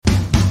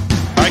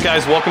right,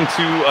 guys, welcome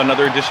to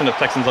another edition of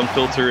Texans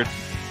Unfiltered.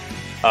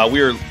 We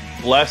are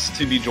blessed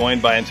to be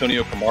joined by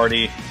Antonio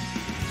Cromartie.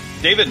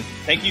 David,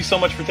 thank you so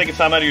much for taking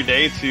time out of your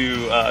day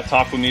to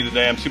talk with me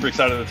today. I'm super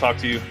excited to talk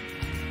to you.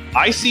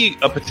 I see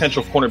a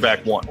potential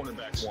cornerback one.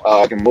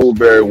 Can move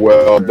very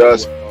well,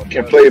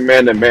 can play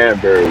man-to-man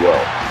very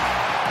well.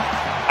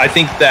 I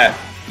think that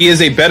he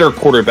is a better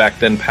quarterback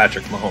than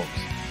Patrick Mahomes.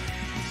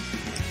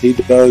 He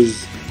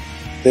does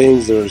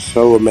things that are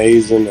so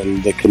amazing,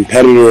 and the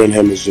competitor in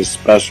him is just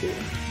special.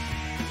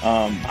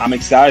 I'm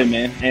excited,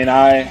 man, and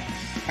I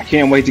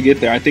can't wait to get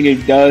there. I think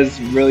it does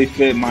really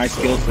fit my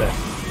skill set.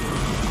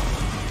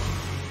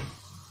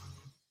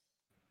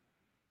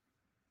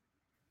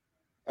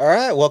 All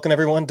right, welcome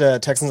everyone to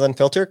Texans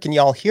Unfiltered. Can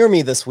y'all hear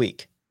me this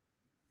week?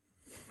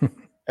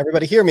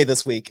 Everybody hear me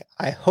this week?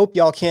 I hope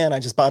y'all can. I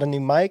just bought a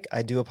new mic.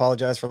 I do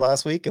apologize for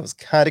last week. It was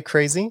kind of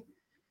crazy,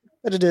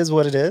 but it is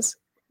what it is.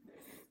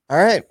 All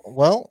right,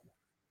 well,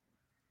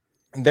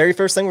 very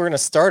first thing we're going to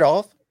start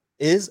off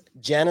is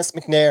Janice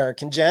McNair.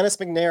 Can Janice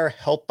McNair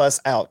help us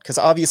out? Because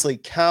obviously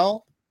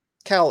Cal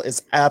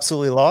is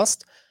absolutely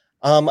lost.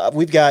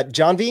 We've got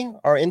John V,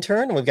 our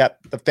intern, and we've got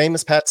the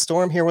famous Pat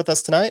Storm here with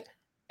us tonight,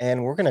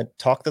 and we're going to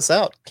talk this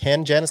out.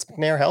 Can Janice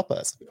McNair help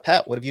us?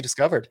 Pat, what have you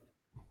discovered?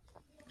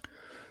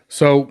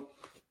 So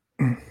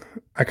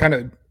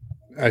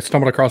I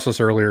stumbled across this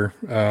earlier.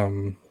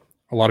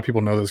 A lot of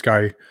people know this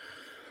guy,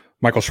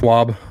 Michael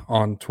Schwab,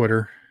 on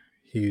Twitter.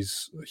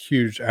 He's a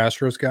huge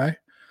Astros guy.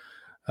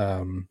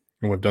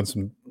 And we've done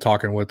some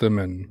talking with him.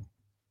 And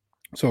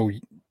so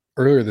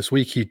earlier this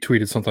week, he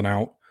tweeted something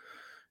out.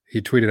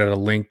 He tweeted out a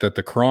link that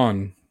the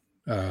Cron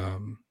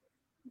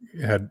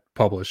had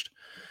published.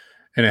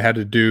 And it had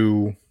to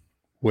do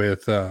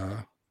with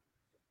a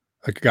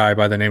guy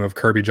by the name of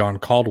Kirby John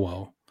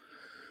Caldwell.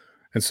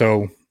 And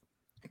so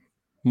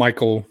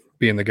Michael,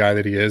 being the guy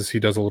that he is, he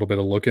does a little bit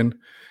of looking,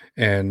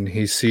 and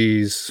he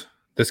sees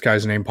this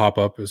guy's name pop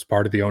up as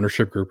part of the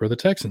ownership group of the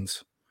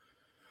Texans.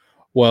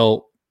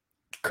 Well,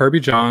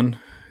 Kirby John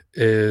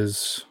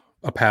is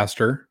a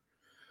pastor.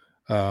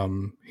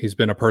 He's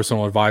been a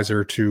personal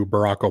advisor to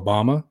Barack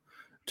Obama,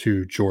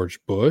 to George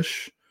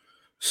Bush.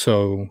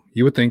 So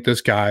you would think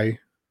this guy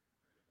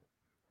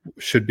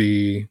should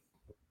be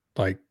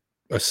like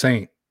a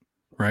saint,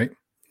 right?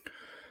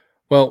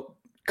 Well,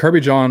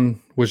 Kirby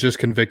John was just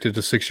convicted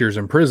to 6 years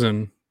in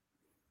prison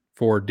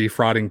for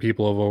defrauding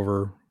people of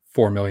over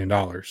 $4 million.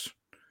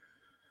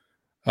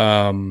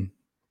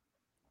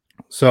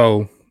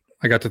 So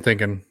I got to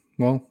thinking,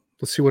 well,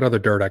 let's see what other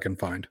dirt I can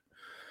find.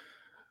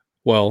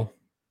 Well,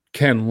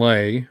 Ken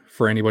Lay,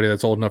 for anybody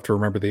that's old enough to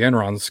remember the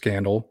Enron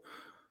scandal,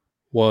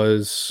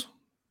 was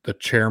the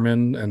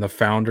chairman and the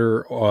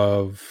founder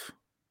of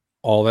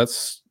all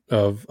that's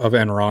of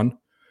Enron,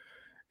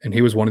 and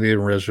he was one of the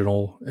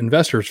original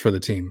investors for the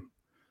team.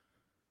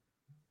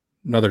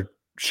 Another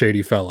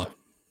shady fella.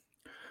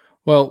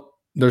 Well,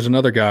 there's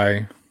another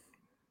guy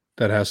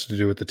that has to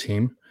do with the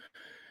team.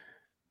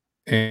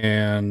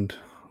 And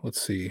let's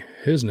see,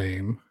 his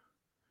name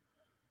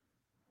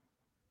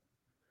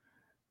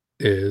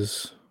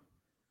is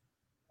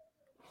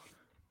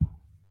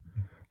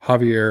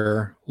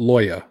Javier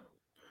Loya.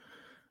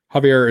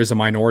 Javier is a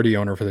minority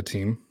owner for the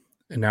team,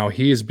 and now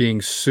he is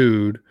being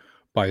sued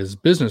by his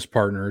business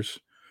partners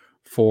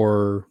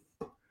for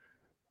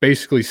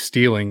basically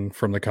stealing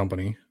from the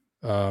company.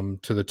 To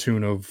the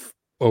tune of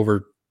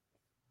over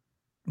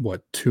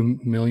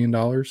 $2 million,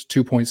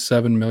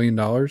 $2.7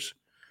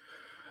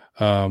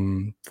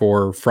 million,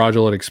 for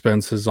fraudulent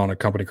expenses on a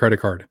company credit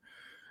card,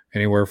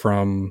 anywhere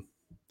from,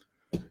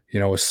 a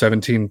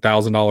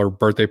 $17,000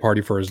 birthday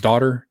party for his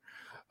daughter,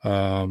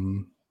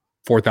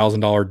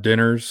 $4,000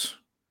 dinners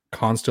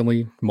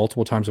constantly,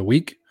 multiple times a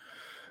week.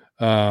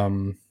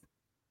 So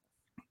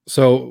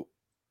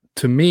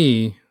to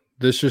me,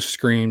 this just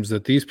screams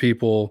that these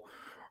people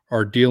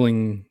are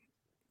dealing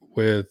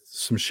with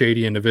some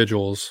shady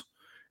individuals,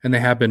 and they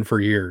have been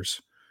for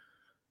years.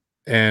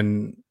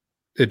 And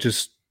it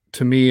just,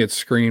 to me, it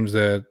screams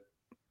that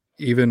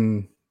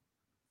even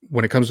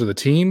when it comes to the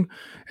team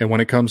and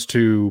when it comes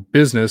to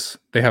business,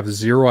 they have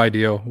zero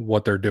idea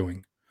what they're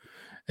doing.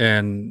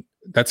 And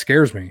that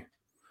scares me,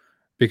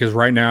 because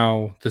right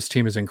now this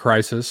team is in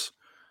crisis.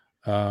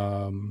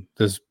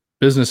 This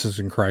business is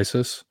in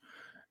crisis,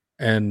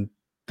 and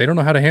they don't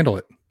know how to handle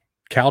it.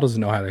 Cal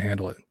doesn't know how to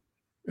handle it.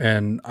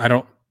 And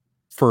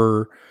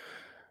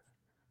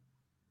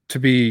to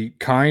be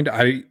kind,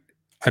 I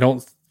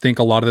don't think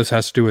a lot of this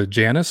has to do with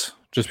Janice,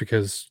 just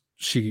because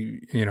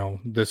she,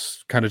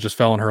 this kind of just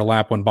fell in her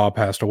lap when Bob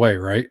passed away,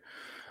 right?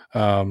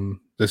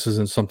 This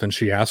isn't something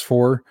she asked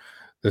for.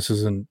 This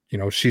isn't,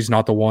 she's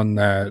not the one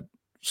that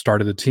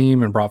started the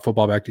team and brought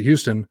football back to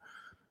Houston.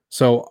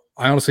 So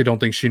I honestly don't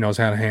think she knows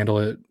how to handle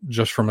it,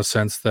 just from a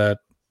sense that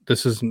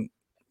this isn't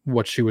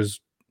what she was,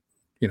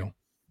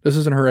 this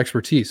isn't her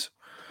expertise.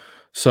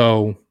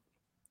 So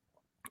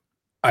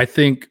I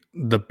think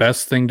the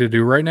best thing to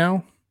do right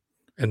now,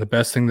 and the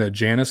best thing that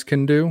Janice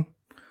can do,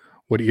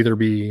 would either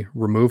be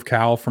remove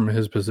Cal from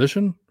his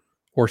position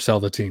or sell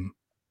the team.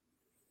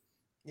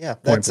 Yeah,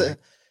 that's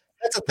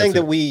that's a thing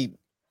that we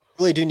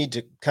really do need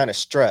to kind of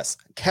stress.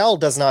 Cal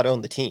does not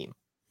own the team.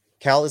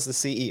 Cal is the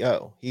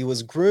CEO. He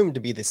was groomed to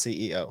be the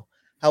CEO.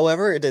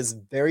 However, it is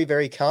very,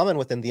 very common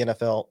within the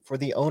NFL for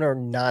the owner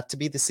not to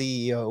be the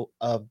CEO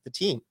of the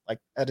team. Like,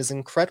 that is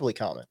incredibly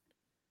common.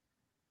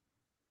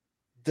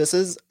 This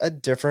is a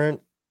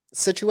different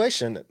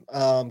situation.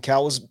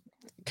 Cal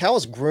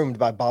was groomed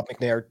by Bob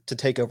McNair to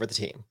take over the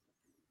team.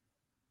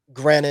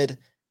 Granted, it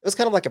was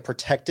kind of like a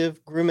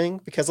protective grooming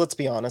because let's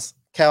be honest,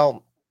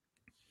 Cal's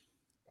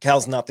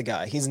not the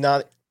guy. He's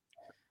not,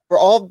 for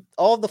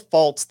all the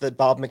faults that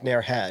Bob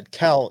McNair had,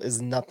 Cal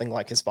is nothing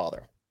like his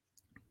father.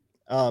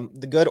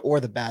 The good or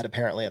the bad,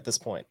 apparently, at this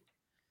point.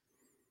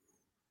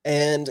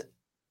 And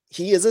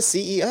he is a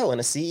CEO,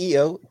 and a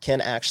CEO can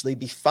actually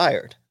be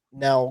fired.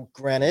 Now,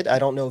 granted, I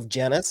don't know if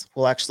Janice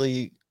will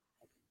actually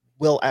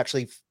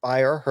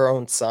fire her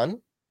own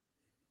son,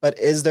 but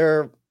is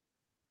there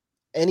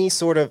any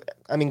sort of,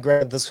 I mean,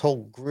 granted, this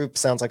whole group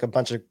sounds like a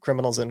bunch of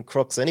criminals and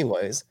crooks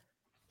anyways,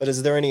 but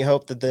is there any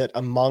hope that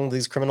among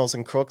these criminals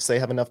and crooks, they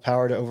have enough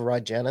power to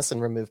override Janice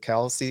and remove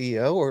Cal as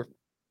CEO, or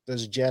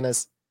does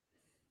Janice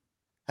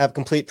have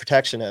complete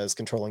protection as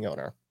controlling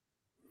owner?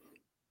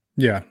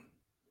 Yeah,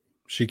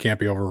 she can't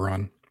be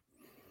overrun,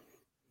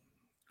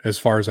 as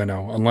far as I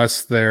know,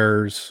 unless they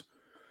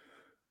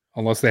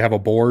have a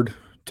board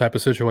type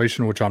of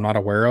situation, which I'm not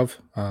aware of.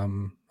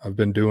 I've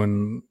been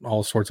doing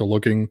all sorts of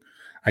looking.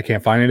 I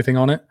can't find anything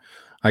on it.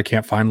 I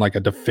can't find like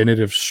a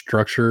definitive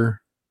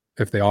structure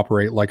if they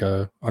operate like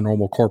a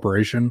normal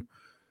corporation.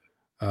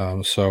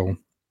 So,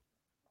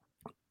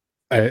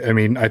 I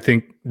mean, I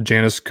think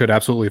Janice could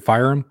absolutely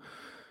fire him.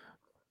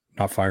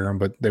 Not fire him,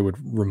 but they would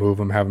remove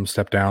him, have him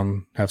step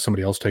down, have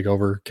somebody else take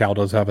over. Cal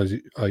does have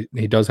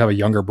he does have a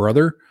younger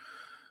brother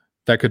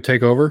that could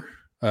take over.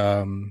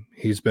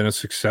 He's been a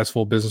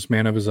successful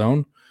businessman of his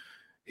own.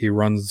 He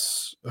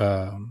runs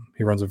a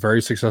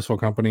very successful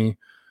company,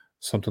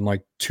 something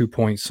like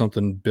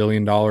 $2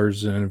 billion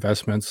in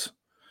investments.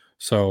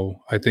 So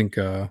I think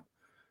that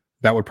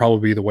would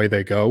probably be the way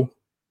they go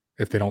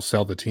if they don't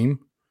sell the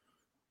team.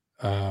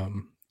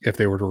 If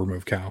they were to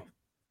remove Cal.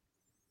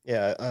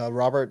 Yeah,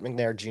 Robert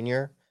McNair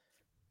Jr.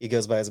 He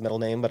goes by his middle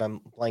name, but I'm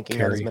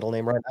blanking on his middle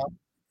name right now.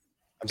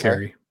 I'm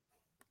sorry.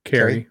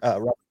 Kerry.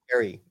 Robert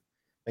Kerry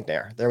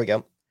McNair. There we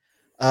go.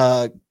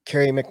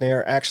 Kerry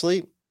McNair,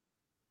 actually,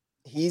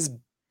 he's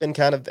been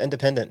kind of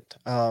independent.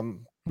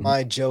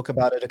 My joke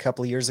about it a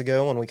couple of years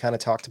ago when we kind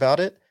of talked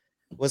about it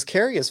was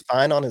Kerry is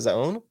fine on his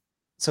own,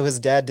 so his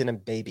dad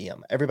didn't baby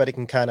him. Everybody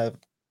can kind of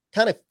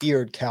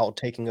feared Cal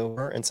taking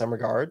over in some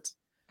regards,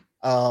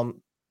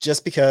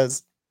 just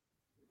because.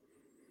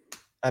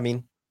 I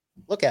mean,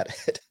 look at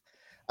it.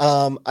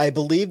 I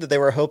believe that they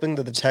were hoping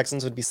that the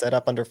Texans would be set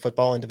up under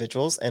football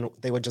individuals and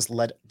they would just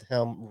let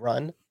him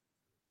run.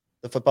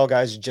 The football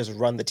guys just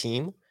run the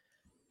team.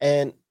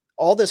 And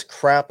all this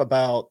crap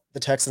about the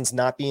Texans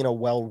not being a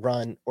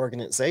well-run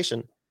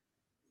organization.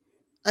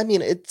 I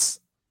mean, it's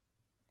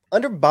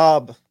under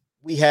Bob,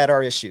 we had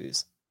our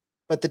issues,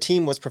 but the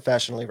team was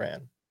professionally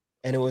ran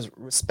and it was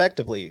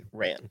respectively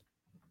ran.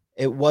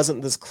 It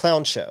wasn't this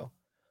clown show.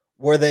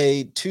 Were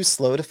they too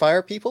slow to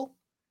fire people?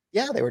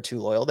 Yeah, they were too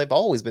loyal. They've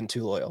always been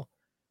too loyal.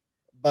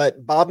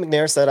 But Bob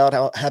McNair set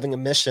out having a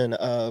mission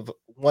of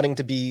wanting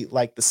to be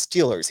like the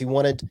Steelers. He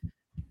wanted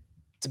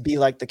to be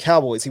like the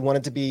Cowboys. He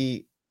wanted to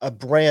be a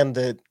brand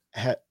that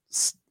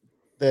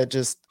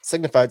just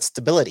signified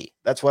stability.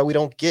 That's why we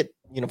don't get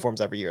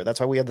uniforms every year.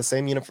 That's why we have the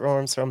same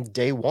uniforms from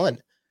day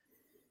one.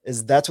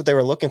 That's what they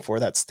were looking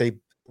for, that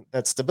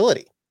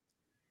stability.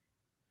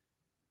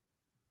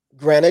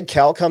 Granted,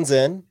 Cal comes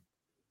in.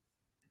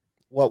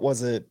 What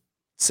was it?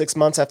 6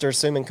 months after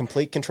assuming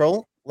complete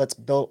control, let's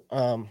build.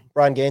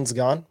 Brian Gaines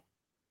gone.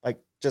 Like,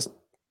 just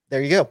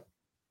there you go.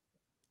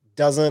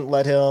 Doesn't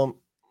let him,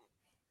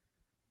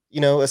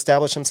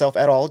 establish himself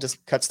at all.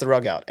 Just cuts the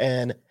rug out.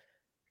 And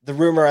the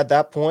rumor at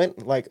that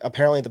point, like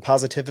apparently the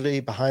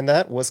positivity behind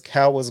that was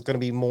Cal was going to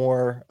be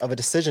more of a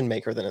decision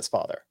maker than his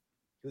father.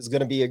 He was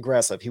going to be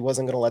aggressive. He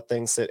wasn't going to let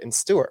things sit and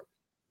stew.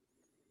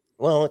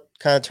 Well, it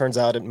kind of turns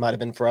out it might have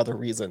been for other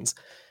reasons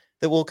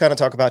that we'll kind of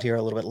talk about here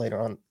a little bit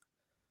later on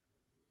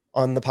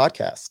the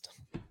podcast.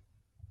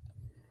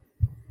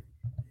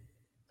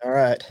 All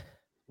right.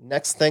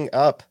 Next thing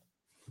up.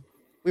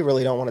 We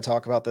really don't want to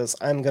talk about this.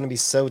 I'm going to be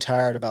so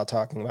tired about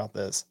talking about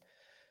this.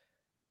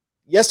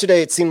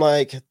 Yesterday, it seemed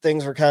like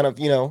things were kind of,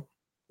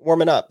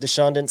 warming up.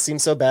 Deshaun didn't seem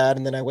so bad.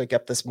 And then I wake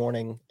up this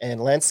morning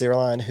and Lance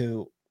Zierlein,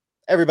 who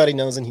everybody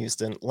knows in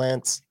Houston,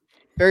 Lance,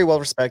 very well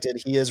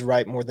respected. He is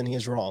right more than he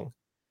is wrong.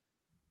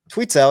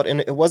 Tweets out,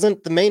 and it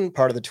wasn't the main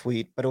part of the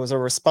tweet, but it was a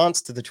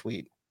response to the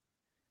tweet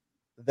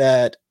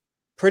that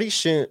pretty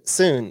soon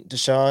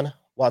Deshaun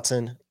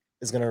Watson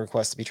is going to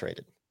request to be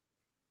traded.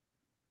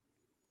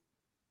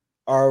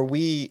 Are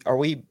we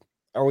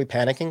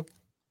panicking?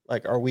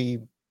 Like, are we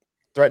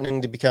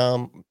threatening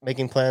to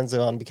making plans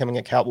on becoming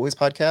a Cowboys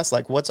podcast?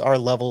 Like, what's our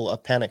level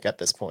of panic at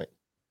this point?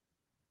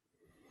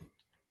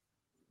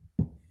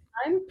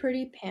 I'm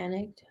pretty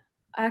panicked,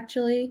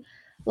 actually.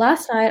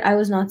 last night I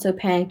was not so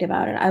panicked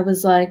about it. I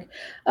was like,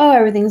 oh,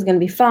 everything's going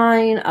to be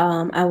fine.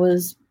 I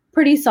was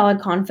pretty solid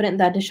confident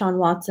that Deshaun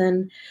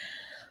Watson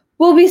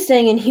will be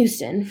staying in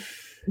Houston.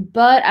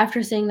 But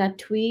after seeing that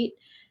tweet,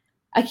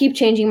 I keep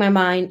changing my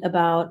mind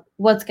about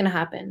what's going to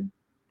happen.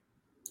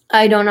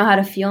 I don't know how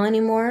to feel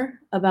anymore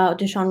about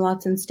Deshaun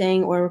Watson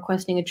staying or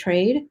requesting a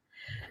trade.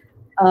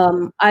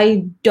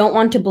 I don't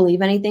want to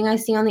believe anything I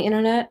see on the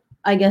internet.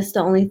 I guess the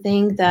only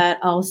thing that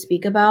I'll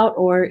speak about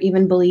or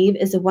even believe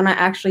is when I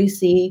actually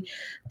see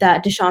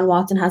that Deshaun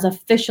Watson has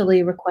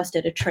officially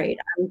requested a trade.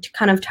 I'm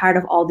kind of tired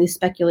of all these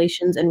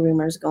speculations and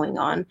rumors going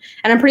on.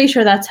 And I'm pretty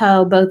sure that's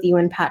how both you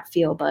and Pat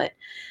feel, but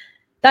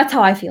that's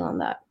how I feel on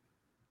that.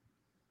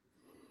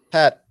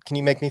 Pat, can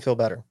you make me feel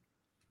better?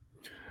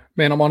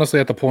 Man, I'm honestly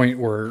at the point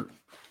where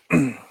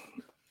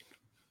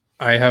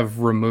I have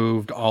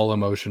removed all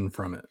emotion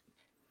from it,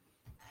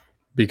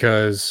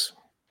 because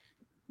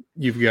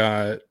you've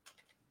got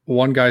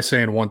one guy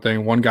saying one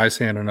thing, one guy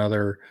saying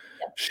another.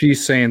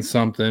 She's saying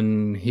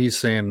something, he's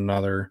saying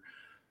another.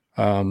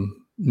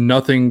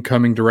 Nothing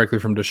coming directly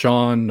from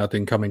Deshaun,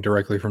 nothing coming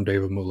directly from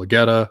David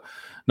Mulugheta,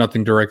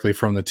 nothing directly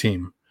from the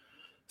team.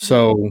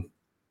 So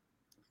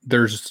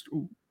there's,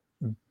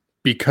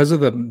 because of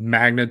the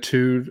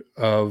magnitude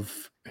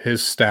of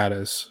his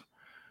status,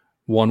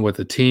 one with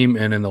the team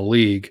and in the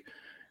league,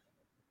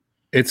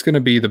 it's going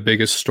to be the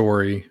biggest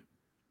story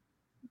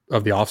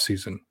of the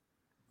offseason,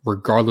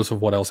 regardless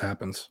of what else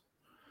happens.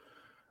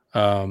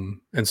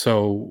 And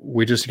so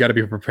we just got to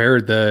be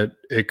prepared that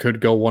it could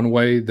go one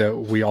way that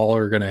we all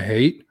are going to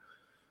hate,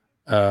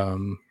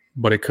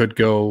 but it could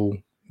go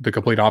the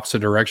complete opposite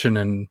direction,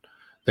 and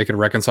they could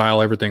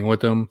reconcile everything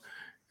with him,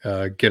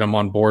 get him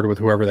on board with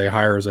whoever they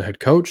hire as a head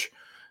coach,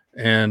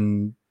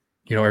 and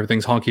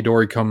everything's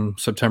honky-dory come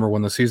September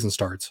when the season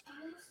starts.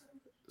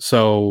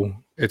 So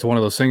it's one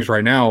of those things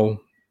right now.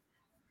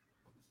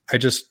 I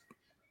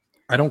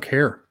don't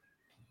care.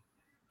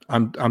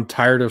 I'm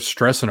tired of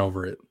stressing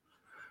over it,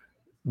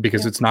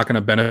 because it's not going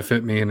to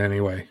benefit me in any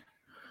way.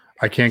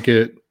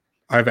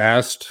 I've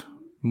asked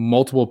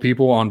multiple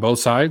people on both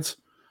sides,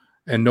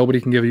 and nobody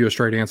can give you a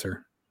straight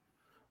answer.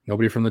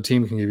 Nobody from the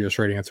team can give you a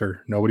straight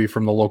answer. Nobody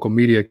from the local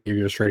media can give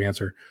you a straight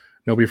answer.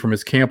 Nobody from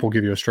his camp will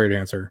give you a straight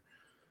answer.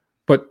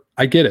 But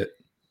I get it,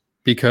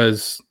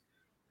 because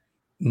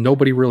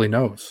nobody really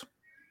knows.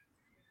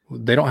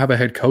 They don't have a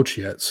head coach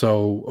yet.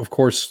 So, of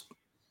course,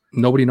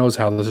 nobody knows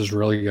how this is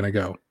really going to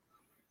go.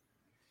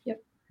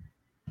 Yep.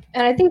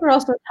 And I think we're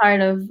also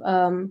tired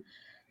of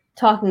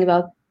talking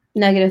about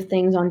negative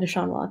things on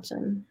Deshaun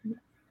Watson.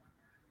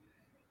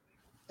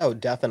 Oh,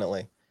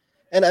 definitely.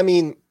 And I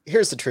mean,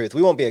 here's the truth.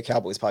 We won't be a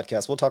Cowboys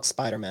podcast. We'll talk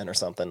Spider-Man or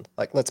something.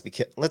 Like, let's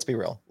be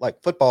real.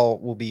 Like, football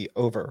will be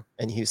over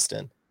in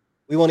Houston.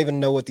 We won't even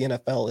know what the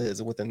NFL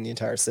is within the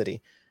entire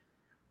city.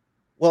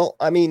 Well,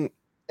 I mean,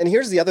 and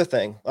here's the other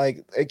thing.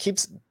 Like, it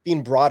keeps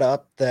being brought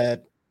up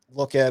that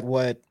look at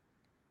what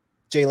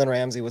Jalen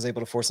Ramsey was able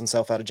to force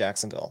himself out of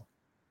Jacksonville.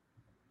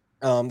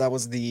 That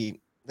was the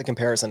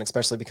comparison,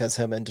 especially because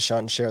him and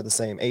Deshaun share the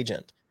same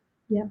agent.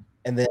 Yeah.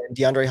 And then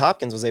DeAndre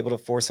Hopkins was able to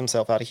force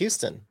himself out of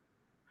Houston.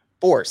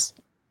 Force,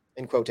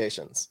 in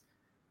quotations,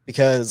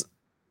 because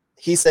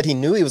he said he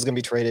knew he was going to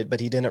be traded, but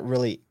he didn't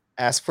really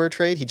ask for a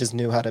trade. He just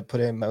knew how to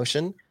put it in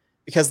motion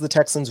because the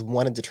Texans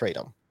wanted to trade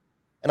him.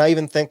 And I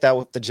even think that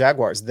with the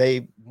Jaguars,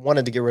 they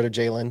wanted to get rid of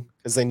Jalen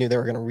because they knew they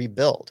were going to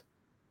rebuild.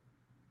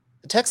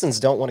 The Texans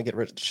don't want to get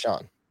rid of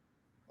Deshaun.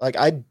 Like,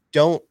 I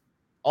don't,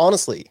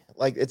 honestly,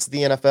 like, it's the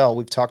NFL.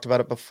 We've talked about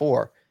it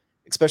before,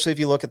 especially if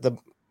you look at the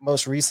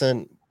most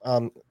recent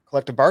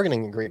collective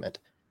bargaining agreement.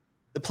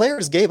 The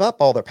players gave up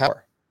all their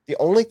power. The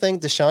only thing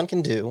Deshaun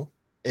can do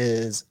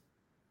is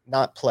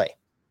not play.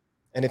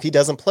 And if he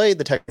doesn't play,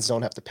 the Texans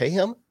don't have to pay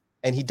him,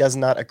 and he does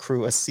not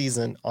accrue a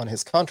season on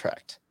his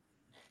contract.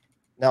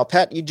 Now,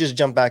 Pat, you just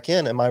jump back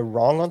in. Am I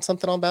wrong on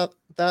something about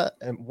that?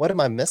 And what am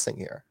I missing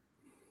here?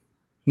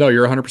 No,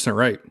 you're 100%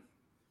 right.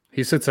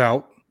 He sits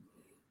out,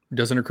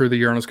 doesn't accrue the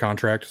year on his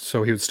contract,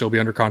 so he would still be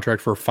under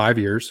contract for 5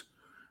 years.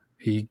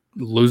 He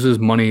loses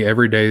money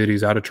every day that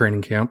he's out of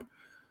training camp,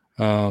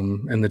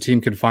 and the team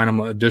can fine him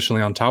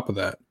additionally on top of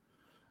that.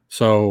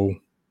 So,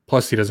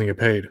 plus he doesn't get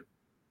paid.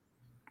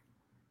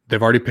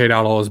 They've already paid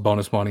out all his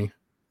bonus money,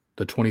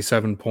 the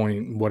 27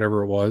 point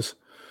whatever it was.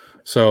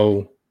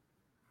 So,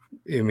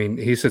 I mean,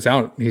 he sits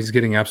out, he's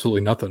getting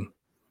absolutely nothing.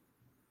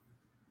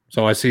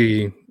 So I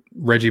see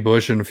Reggie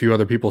Bush and a few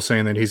other people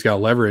saying that he's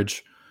got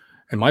leverage.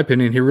 In my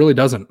opinion, he really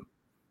doesn't,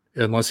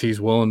 unless he's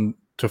willing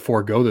to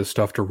forego this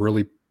stuff to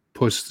really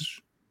push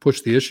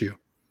the issue.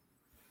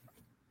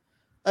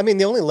 I mean,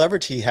 the only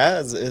leverage he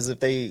has is if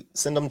they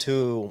send him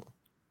to,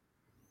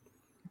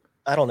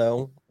 I don't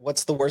know,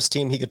 what's the worst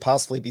team he could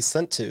possibly be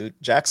sent to?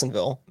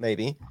 Jacksonville,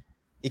 maybe.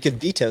 He could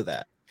veto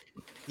that.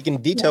 He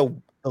can veto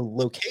the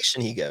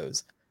location he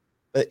goes,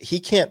 but he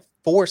can't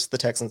force the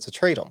Texans to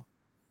trade him.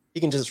 He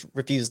can just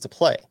refuse to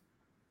play,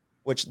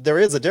 which there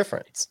is a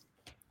difference.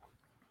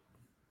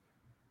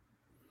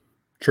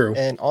 True.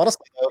 And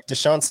honestly, though, if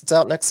Deshaun sits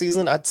out next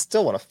season, I'd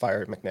still want to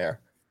fire McNair.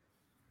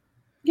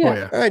 Yeah. Oh,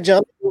 yeah. All right,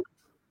 John.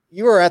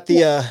 You were at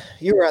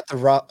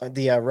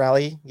the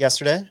rally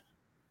yesterday.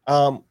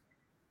 Can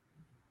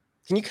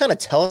you kind of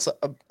tell us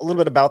a little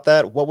bit about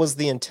that? What was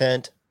the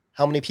intent?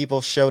 How many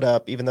people showed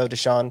up, even though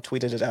Deshaun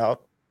tweeted it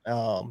out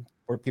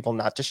for people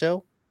not to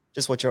show?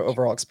 Just what your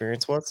overall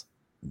experience was?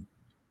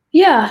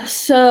 Yeah,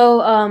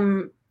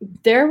 so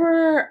there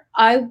were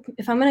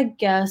if I'm gonna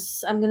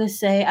guess, I'm gonna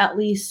say at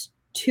least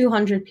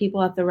 200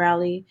 people at the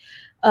rally.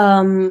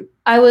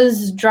 I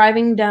was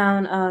driving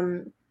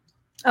down.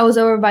 I was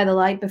over by the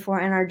light before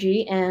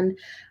NRG, and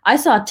I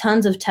saw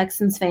tons of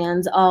Texans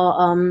fans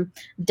all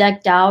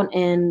decked out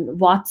in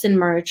Watson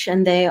merch,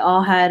 and they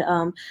all had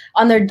on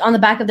the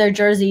back of their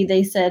jersey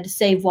they said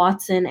 "Save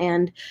Watson,"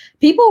 and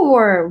people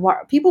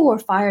were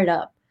fired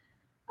up.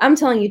 I'm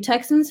telling you,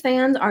 Texans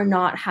fans are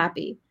not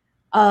happy.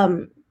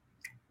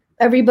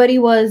 Everybody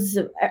was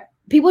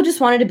people just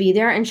wanted to be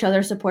there and show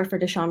their support for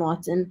Deshaun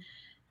Watson.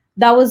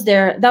 That was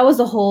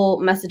the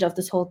whole message of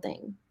this whole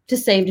thing, to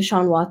save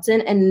Deshaun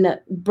Watson and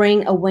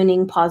bring a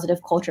winning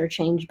positive culture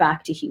change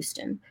back to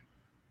Houston.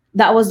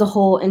 That was the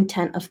whole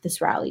intent of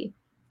this rally.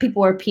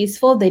 People were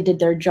peaceful. They did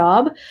their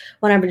job.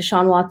 Whenever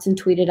Deshaun Watson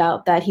tweeted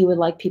out that he would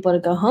like people to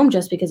go home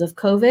just because of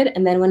COVID,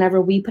 and then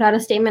whenever we put out a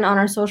statement on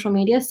our social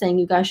media saying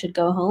you guys should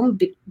go home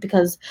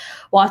because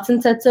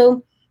Watson said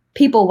so,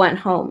 people went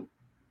home.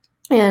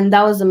 And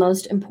that was the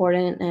most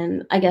important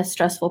and I guess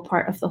stressful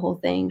part of the whole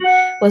thing,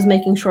 was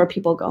making sure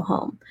people go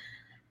home.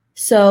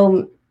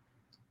 So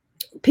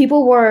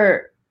people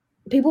were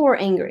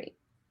angry.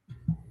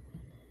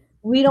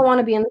 We don't want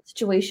to be in the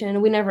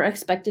situation. We never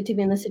expected to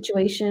be in the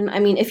situation. I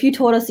mean, if you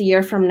told us a year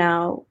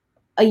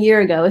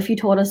ago, if you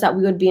told us that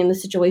we would be in the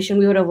situation,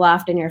 we would have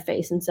laughed in your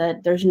face and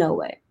said, there's no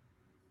way.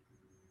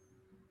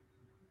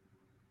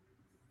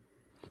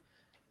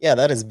 Yeah,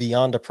 that is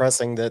beyond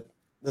depressing that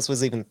this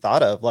was even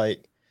thought of.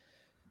 Like,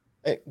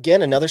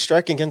 again, another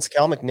strike against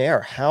Cal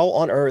McNair. How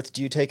on earth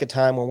do you take a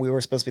time when we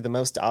were supposed to be the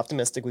most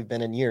optimistic we've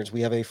been in years?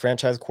 We have a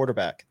franchise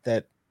quarterback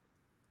that,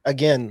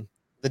 again,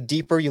 the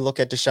deeper you look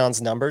at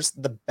Deshaun's numbers,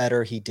 the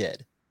better he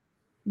did.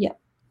 Yeah.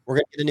 We're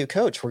going to get a new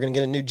coach. We're going to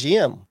get a new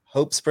GM.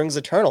 Hope springs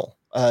eternal.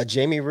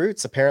 Jamie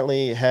Roots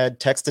apparently had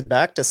texted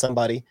back to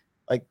somebody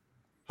like,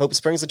 hope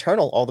springs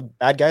eternal. All the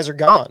bad guys are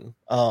gone.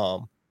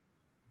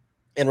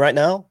 And right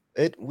now,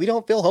 we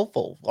don't feel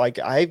hopeful. Like,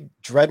 I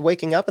dread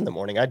waking up in the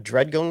morning. I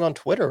dread going on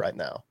Twitter right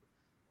now.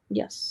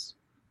 Yes.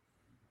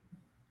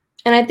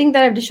 And I think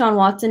that if Deshaun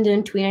Watson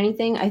didn't tweet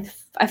anything, I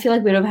feel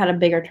like we would have had a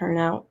bigger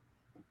turnout.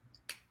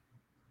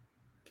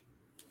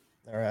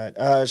 All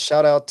right.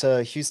 Shout out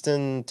to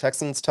Houston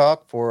Texans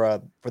Talk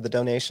for the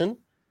donation.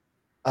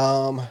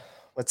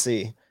 Let's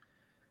see.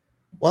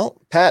 Well,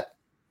 Pat,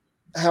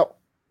 how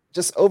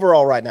just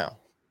overall right now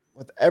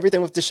with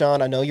everything with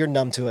Deshaun, I know you're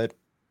numb to it.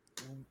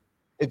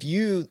 If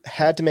you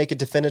had to make a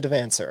definitive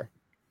answer,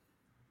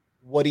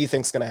 what do you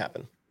think is going to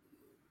happen?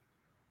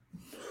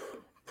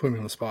 Put me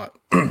on the spot.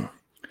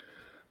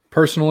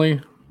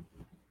 Personally,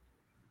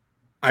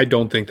 I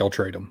don't think they'll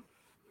trade him.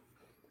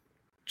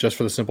 Just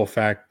for the simple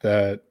fact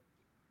that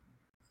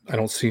I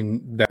don't see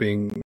that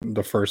being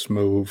the first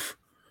move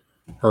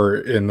or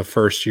in the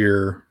first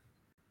year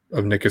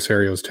of Nick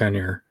Casario's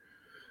tenure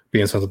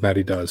being something that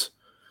he does.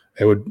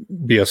 It would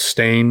be a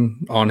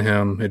stain on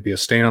him. It'd be a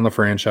stain on the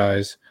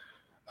franchise.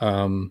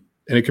 And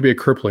it could be a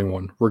crippling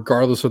one,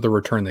 regardless of the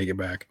return they get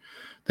back.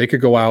 They could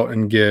go out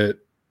and get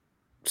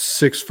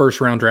 6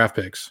 first-round draft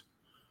picks.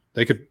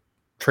 They could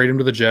trade him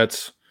to the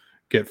Jets,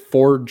 get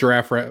 4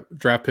 draft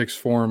picks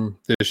for him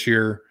this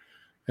year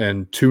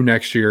and 2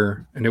 next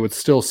year, and it would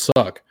still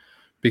suck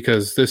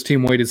because this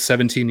team waited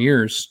 17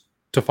 years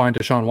to find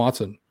Deshaun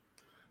Watson.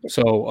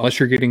 So unless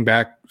you're getting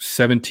back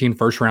 17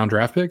 first-round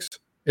draft picks,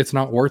 it's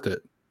not worth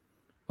it.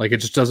 Like, it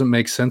just doesn't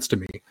make sense to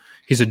me.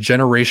 He's a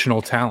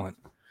generational talent.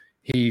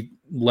 He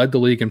led the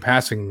league in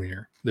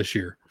passing this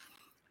year.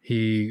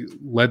 He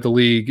led the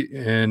league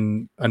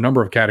in a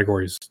number of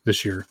categories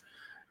this year.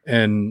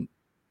 And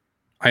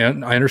I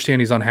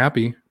understand he's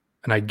unhappy,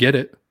 and I get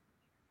it.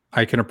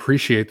 I can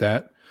appreciate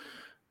that.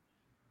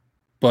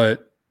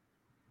 But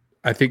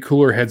I think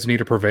cooler heads need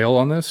to prevail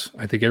on this.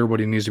 I think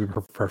everybody needs to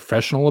be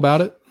professional about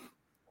it.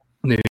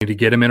 They need to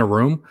get him in a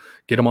room,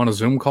 get him on a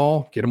Zoom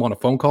call, get him on a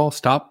phone call.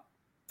 Stop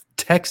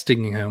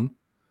texting him.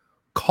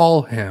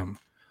 Call him.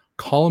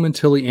 Call him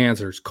until he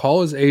answers.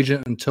 Call his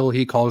agent until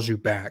he calls you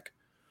back.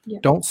 Yeah.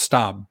 Don't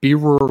stop. Be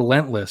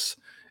relentless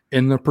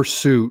in the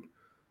pursuit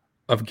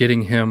of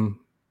getting him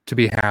to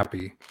be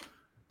happy.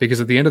 Because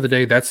at the end of the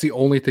day, that's the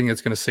only thing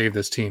that's going to save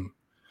this team.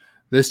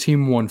 This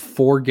team won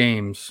 4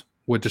 games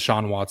with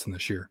Deshaun Watson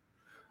this year.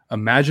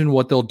 Imagine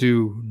what they'll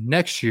do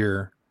next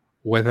year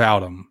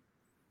without him.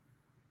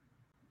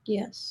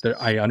 Yes.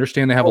 I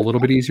understand they have a little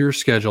bit easier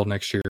schedule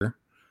next year,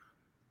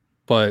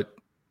 but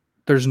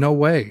there's no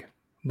way.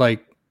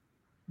 Like,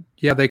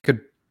 yeah, they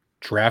could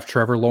draft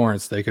Trevor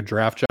Lawrence. They could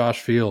draft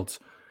Josh Fields.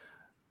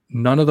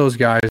 None of those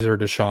guys are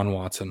Deshaun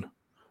Watson.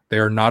 They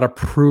are not a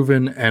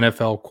proven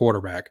NFL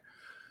quarterback.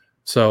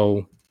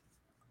 So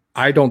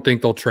I don't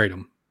think they'll trade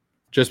him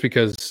just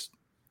because,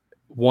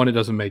 one, it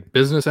doesn't make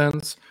business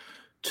sense.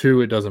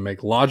 2, it doesn't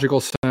make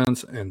logical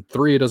sense, and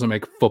 3, it doesn't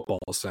make football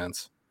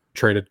sense.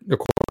 Traded a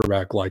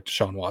quarterback like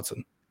Deshaun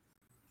Watson.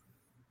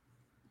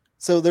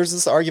 So there's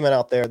this argument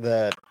out there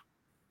that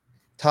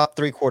top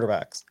 3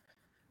 quarterbacks,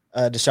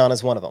 Deshaun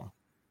is one of them.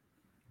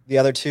 The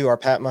other 2 are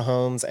Pat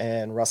Mahomes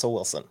and Russell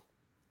Wilson,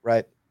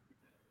 right?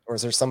 Or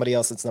is there somebody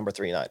else that's number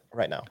 3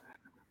 right now?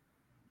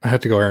 I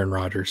have to go Aaron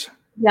Rodgers.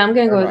 Yeah, I'm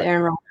going to go with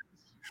Aaron Rodgers.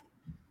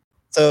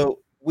 So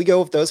we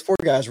go with those 4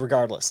 guys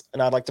regardless.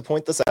 And I'd like to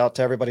point this out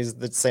to everybody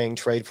that's saying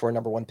trade for a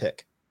number 1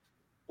 pick.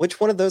 Which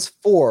one of those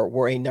 4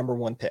 were a number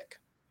 1 pick?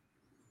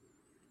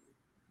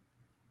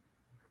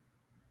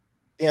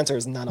 The answer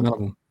is none of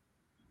them.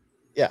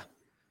 Yeah.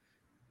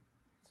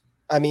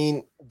 I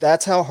mean,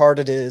 that's how hard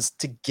it is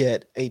to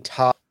get a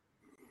top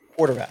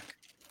quarterback.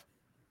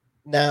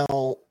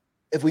 Now,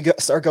 if we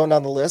start going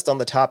down the list on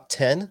the top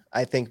 10,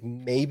 I think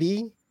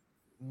maybe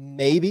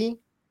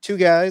 2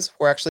 guys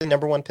were actually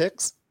number 1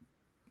 picks.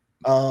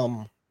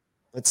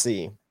 Let's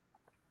see.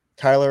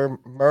 Kyler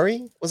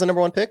Murray was a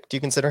number 1 pick. Do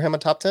you consider him a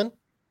top 10?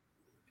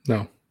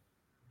 No.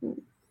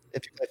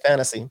 If you play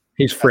fantasy.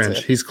 He's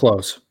fringe. He's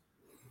close.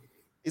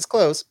 He's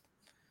close.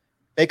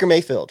 Baker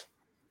Mayfield.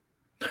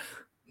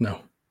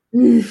 No.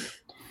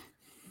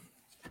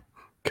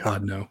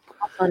 God, no.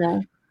 Oh,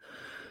 no.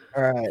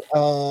 All right.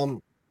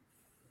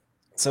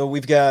 So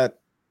we've got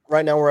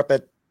right now we're up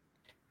at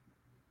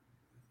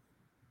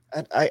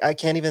I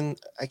can't even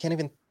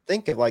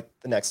think of like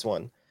the next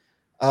one.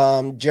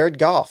 Jared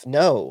Goff.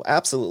 No,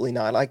 absolutely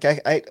not. Like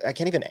I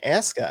can't even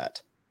ask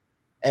that.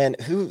 And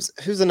who's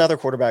another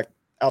quarterback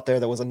out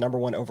there that was a number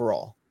 1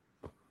 overall?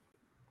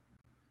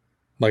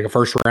 Like a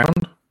first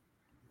round?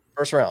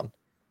 First round.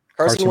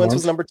 Carson Wentz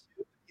was number 2.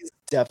 He's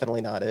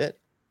definitely not it.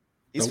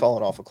 He's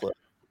fallen off a cliff.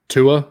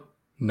 Tua?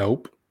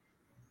 Nope.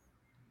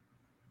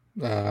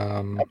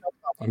 I'm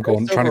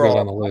trying to go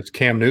down the list.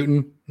 Cam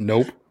Newton?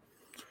 Nope.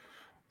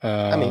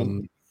 I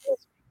mean,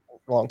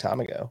 a long time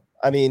ago.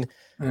 I mean,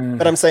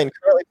 but I'm saying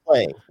currently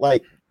playing.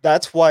 Like,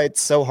 that's why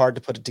it's so hard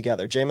to put it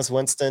together. Jameis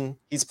Winston,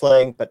 he's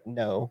playing, but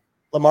no.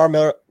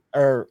 Lamar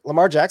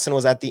Jackson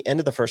was at the end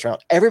of the first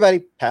round. Everybody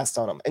passed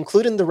on him,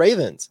 including the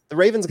Ravens. The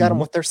Ravens got him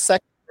with their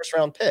second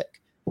first-round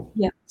pick.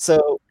 Yeah.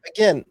 So,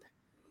 again,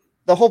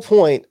 the whole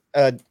point,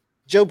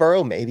 Joe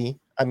Burrow, maybe.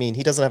 I mean,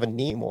 he doesn't have a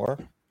knee anymore.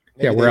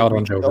 Maybe we're out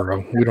on Joe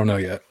Burrow. We don't know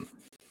yet.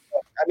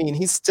 I mean,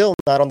 he's still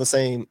not at the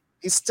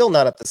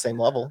same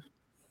level.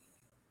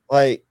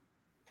 Like,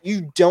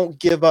 you don't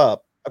give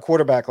up a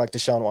quarterback like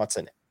Deshaun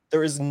Watson.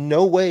 There is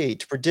no way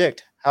to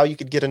predict how you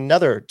could get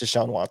another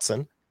Deshaun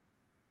Watson.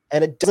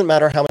 And it doesn't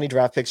matter how many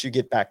draft picks you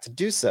get back to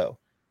do so.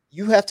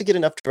 You have to get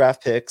enough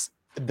draft picks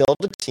to build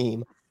a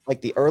team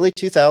like the early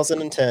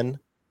 2010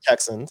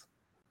 Texans.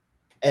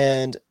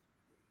 And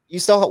you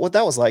saw what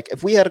that was like.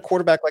 If we had a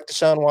quarterback like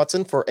Deshaun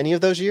Watson for any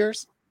of those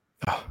years,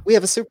 we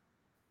have a Super.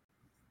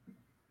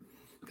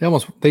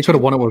 They should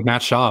have won it with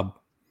Matt Schaub.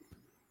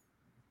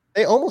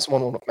 They almost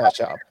won one with Matt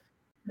Schaub.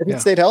 If he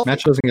stayed healthy. Matt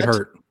doesn't get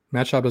hurt.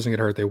 Matt Schaub doesn't get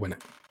hurt. They win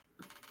it.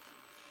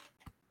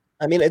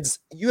 I mean,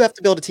 you have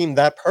to build a team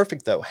that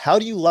perfect, though. How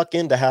do you luck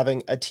into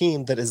having a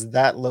team that is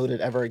that loaded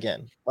ever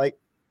again? Like,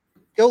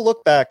 go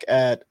look back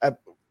at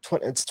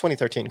it's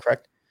 2013,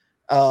 correct?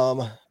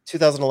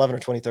 2011 or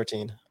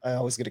 2013. I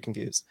always get it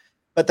confused.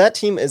 But that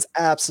team is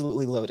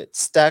absolutely loaded,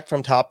 stacked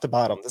from top to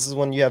bottom. This is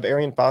when you have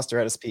Arian Foster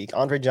at his peak,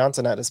 Andre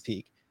Johnson at his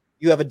peak.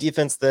 You have a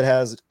defense that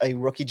has a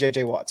rookie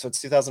J.J. Watt, so it's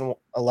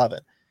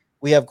 2011.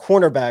 We have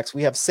cornerbacks.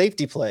 We have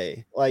safety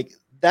play. Like,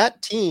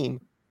 that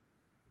team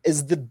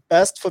is the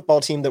best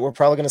football team that we're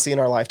probably going to see in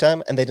our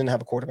lifetime, and they didn't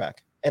have a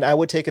quarterback. And I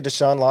would take a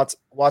Deshaun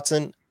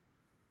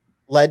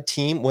Watson-led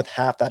team with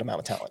half that amount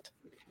of talent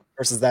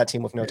versus that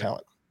team with no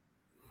talent.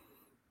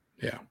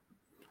 Yeah.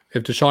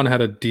 If Deshaun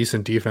had a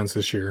decent defense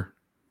this year,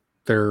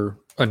 they're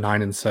a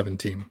 9-7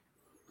 team.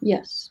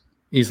 Yes.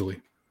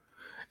 Easily.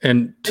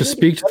 And to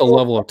speak to the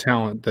level of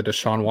talent that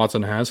Deshaun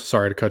Watson has,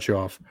 sorry to cut you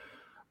off,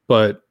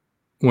 but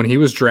when he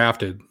was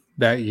drafted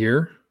that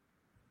year,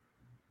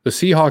 the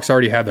Seahawks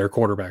already had their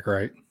quarterback,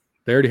 right?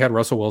 They already had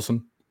Russell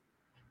Wilson.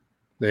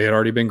 They had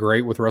already been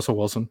great with Russell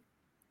Wilson.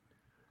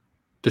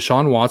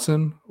 Deshaun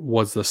Watson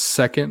was the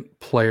second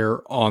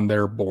player on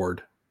their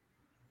board,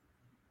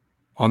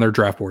 on their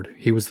draft board.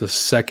 He was the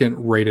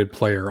second rated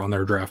player on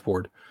their draft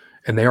board,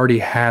 and they already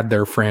had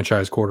their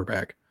franchise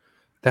quarterback.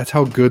 That's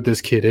how good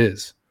this kid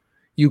is.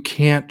 You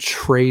can't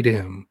trade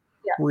him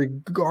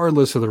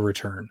regardless of the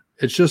return.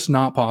 It's just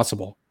not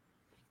possible.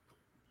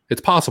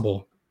 It's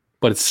possible,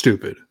 but it's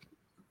stupid.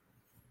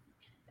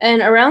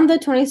 And around the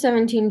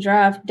 2017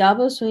 draft,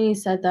 Dabo Swinney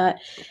said that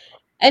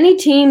any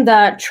team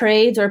that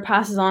trades or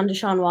passes on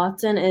Deshaun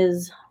Watson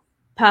is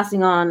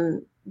passing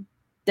on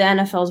the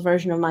NFL's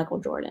version of Michael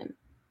Jordan.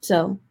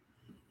 So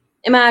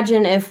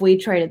imagine if we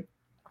traded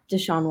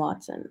Deshaun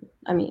Watson.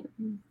 I mean,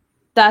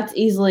 that's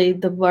easily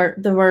the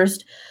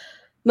worst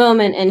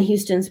moment in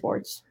Houston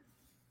sports.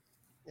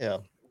 Yeah.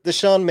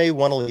 Deshaun may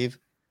want to leave,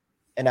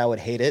 and I would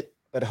hate it.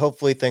 But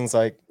hopefully things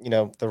like,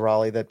 the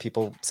Raleigh that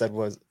people said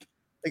was,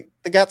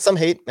 they got some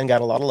hate and got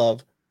a lot of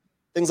love.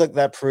 Things like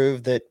that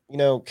prove that,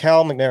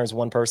 Cal McNair is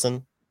one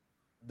person,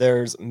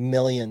 there's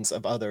millions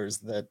of others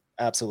that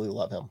absolutely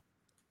love him.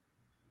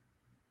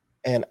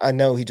 And I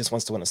know he just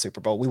wants to win a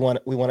Super Bowl. We want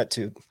it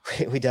too.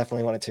 We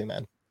definitely want it too,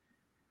 man.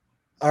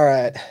 All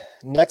right.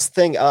 Next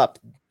thing up.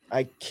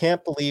 I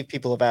can't believe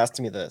people have asked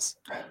me this.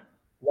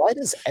 Why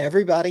does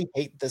everybody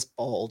hate this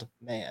bald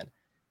man?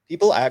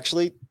 People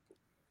actually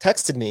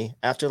texted me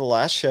after the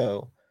last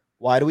show.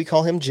 Why do we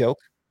call him Joke?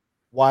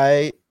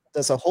 Why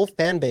does a whole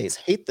fan base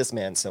hate this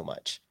man so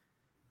much?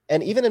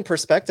 And even in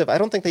perspective, I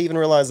don't think they even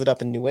realized it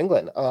up in New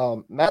England.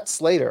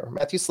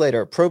 Matthew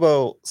Slater, Pro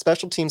Bowl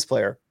special teams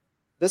player.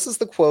 This is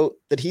the quote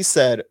that he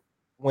said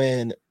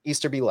when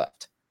Easterby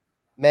left.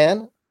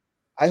 Man,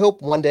 I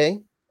hope one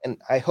day,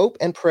 and I hope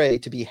and pray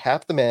to be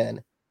half the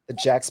man that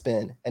Jack's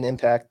been and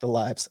impact the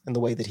lives in the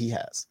way that he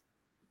has.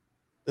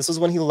 This was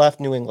when he left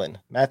New England.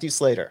 Matthew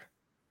Slater,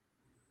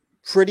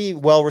 pretty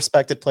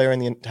well-respected player in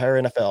the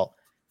entire NFL.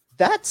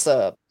 That's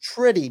a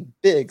pretty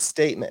big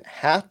statement.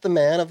 Half the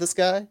man of this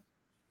guy.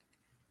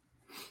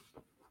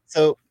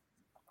 So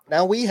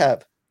now we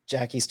have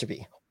Jack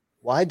Easterby.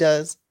 Why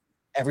does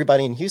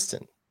everybody in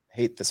Houston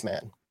hate this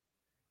man?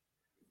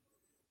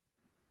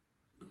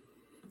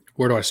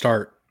 Where do I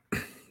start?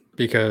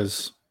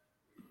 Because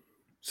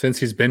since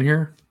he's been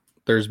here,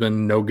 there's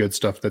been no good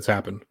stuff that's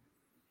happened.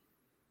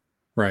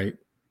 Right?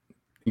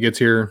 He gets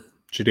here,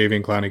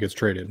 Jadeveon Clowney gets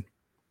traded.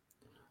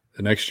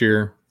 The next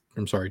year,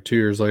 2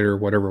 years later,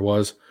 whatever it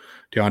was,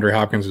 DeAndre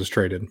Hopkins is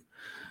traded.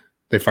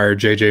 They fired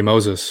J.J.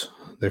 Moses.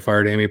 They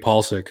fired Amy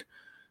Palcic.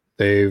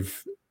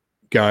 They've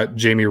got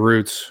Jamie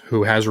Roots,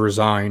 who has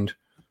resigned,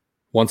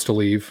 wants to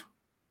leave,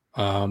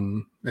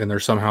 and they're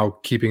somehow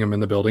keeping him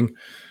in the building.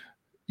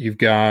 You've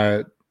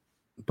got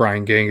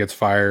Brian Gang gets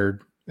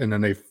fired, and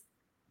then they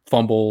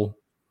fumble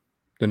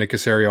the Nick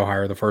Caserio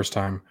hire the first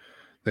time.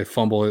 They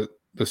fumble it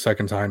the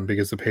second time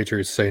because the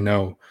Patriots say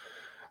no.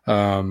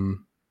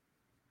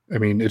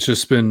 It's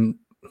just been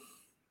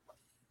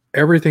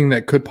everything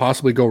that could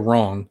possibly go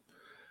wrong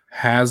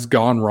has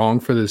gone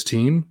wrong for this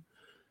team.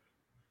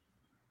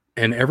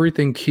 And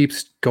everything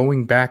keeps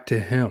going back to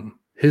him.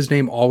 His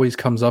name always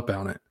comes up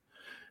on it.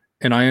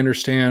 And I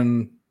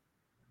understand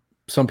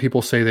some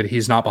people say that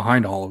he's not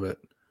behind all of it.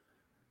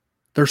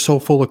 They're so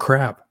full of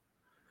crap.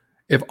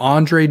 If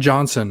Andre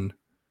Johnson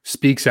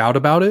speaks out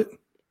about it,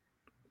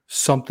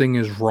 something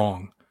is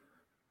wrong.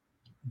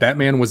 That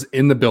man was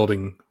in the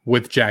building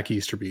with Jack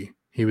Easterby.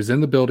 He was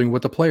in the building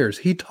with the players.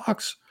 He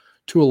talks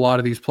to a lot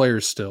of these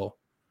players still.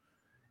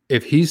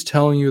 If he's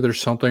telling you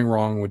there's something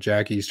wrong with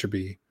Jack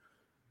Easterby,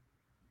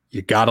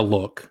 you got to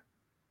look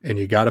and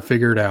you got to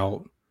figure it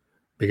out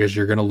because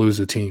you're going to lose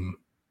a team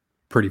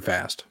pretty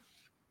fast.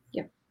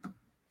 Yep.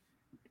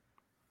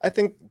 I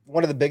think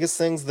one of the biggest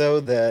things, though,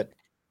 that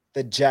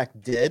Jack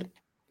did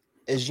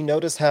is you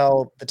notice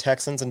how the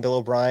Texans and Bill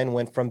O'Brien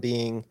went from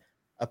being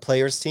a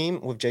players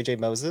team with J.J.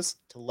 Moses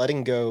to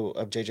letting go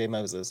of J.J.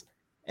 Moses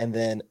and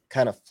then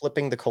kind of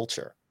flipping the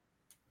culture.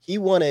 He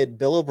wanted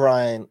Bill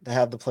O'Brien to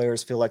have the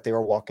players feel like they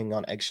were walking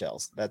on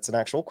eggshells. That's an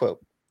actual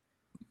quote.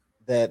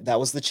 That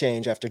was the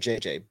change after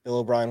JJ. Bill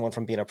O'Brien went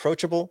from being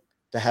approachable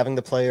to having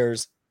the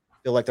players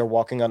feel like they're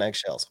walking on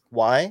eggshells.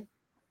 Why?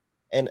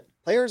 And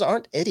players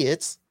aren't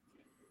idiots.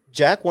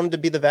 Jack wanted to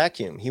be the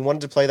vacuum. He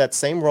wanted to play that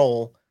same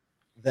role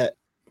that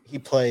he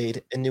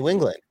played in New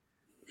England,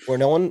 where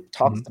no one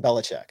talks to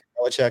Belichick.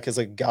 Belichick is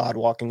a god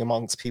walking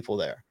amongst people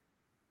there.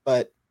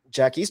 But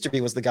Jack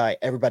Easterby was the guy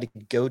everybody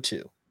could go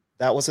to.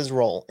 That was his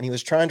role, and he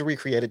was trying to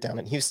recreate it down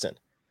in Houston.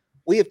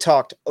 We have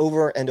talked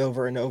over and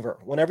over and over.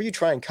 Whenever you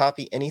try and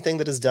copy anything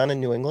that is done in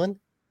New England,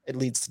 it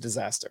leads to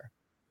disaster.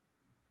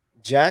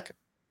 Jack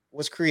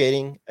was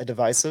creating a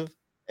divisive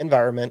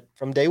environment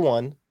from day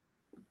one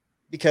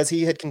because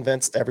he had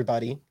convinced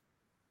everybody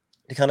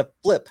to kind of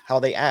flip how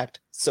they act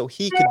so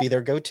he could be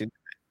their go-to.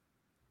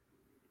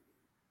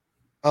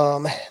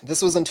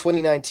 This was in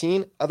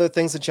 2019. Other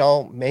things that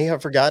y'all may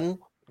have forgotten,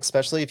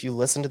 especially if you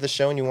listened to the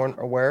show and you weren't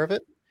aware of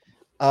it.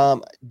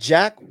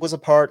 Jack was a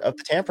part of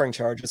the tampering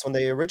charges when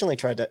they originally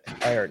tried to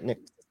hire Nick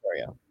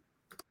Caserio.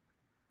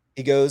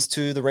 He goes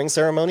to the ring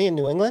ceremony in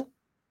New England.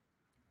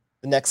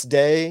 The next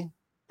day,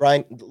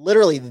 Brian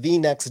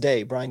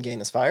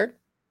Gain is fired.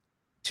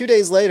 2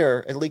 days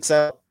later, it leaks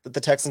out that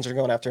the Texans are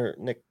going after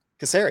Nick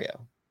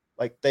Caserio.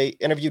 Like, they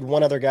interviewed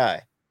one other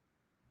guy,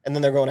 and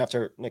then they're going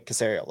after Nick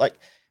Caserio. Like,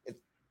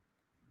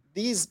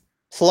 these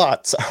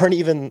plots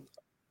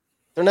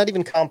they're not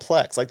even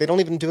complex. Like, they don't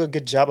even do a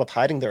good job of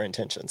hiding their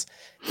intentions.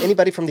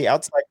 Anybody from the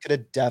outside could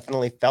have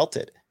definitely felt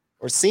it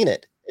or seen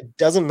it. It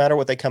doesn't matter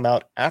what they come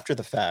out after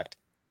the fact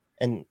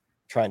and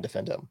try and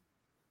defend him.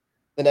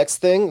 The next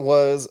thing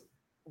was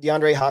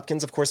DeAndre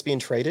Hopkins, of course, being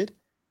traded.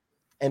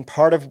 And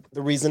part of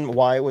the reason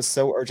why it was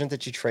so urgent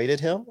that you traded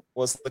him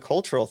was the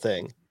cultural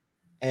thing.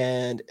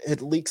 And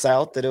it leaks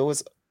out that it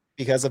was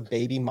because of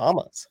baby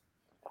mamas.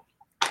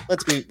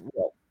 Let's be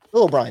real.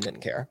 Bill O'Brien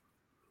didn't care.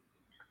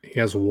 He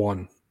has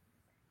one.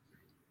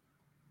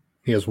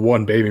 He has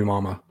one baby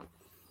mama.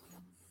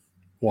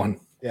 One.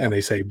 Yeah. And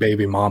they say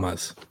baby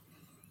mamas.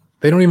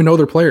 They don't even know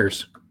their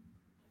players.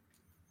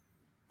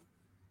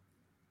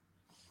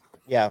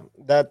 Yeah,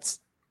 that's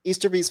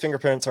Easterby's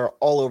fingerprints are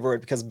all over it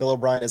because Bill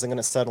O'Brien isn't going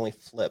to suddenly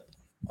flip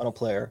on a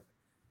player,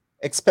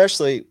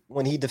 especially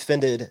when he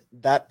defended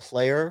that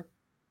player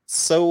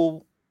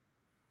so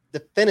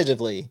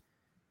definitively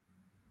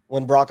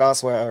when Brock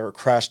Osweiler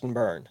crashed and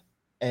burned.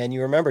 And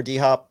you remember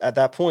D-Hop at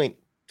that point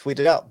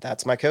tweeted out,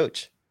 "That's my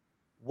coach."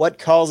 What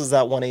causes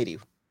that 180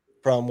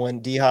 from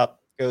when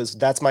D-Hop goes,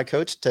 "That's my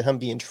coach," to him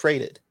being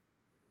traded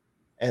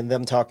and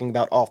them talking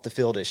about off the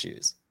field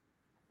issues?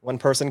 One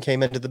person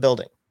came into the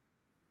building.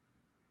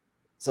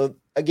 So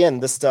again,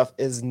 this stuff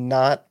is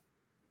not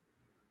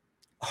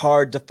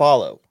hard to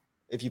follow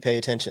if you pay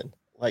attention.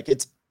 Like,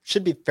 it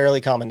should be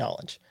fairly common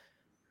knowledge.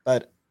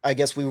 But I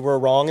guess we were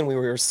wrong, and we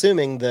were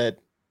assuming that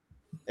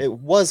it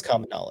was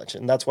common knowledge,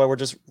 and that's why we're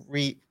just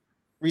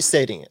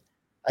restating it.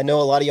 I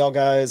know a lot of y'all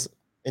guys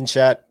in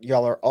chat,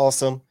 y'all are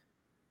awesome.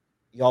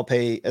 Y'all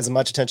pay as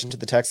much attention to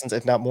the Texans,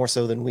 if not more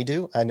so than we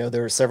do. I know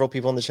there are several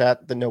people in the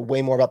chat that know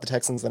way more about the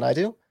Texans than I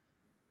do.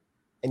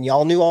 And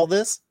y'all knew all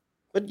this,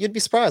 but you'd be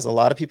surprised. A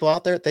lot of people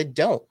out there, they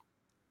don't.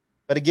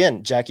 But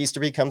again, Jack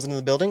Easterby comes into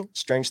the building,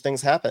 strange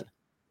things happen.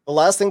 The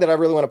last thing that I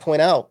really want to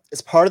point out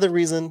is part of the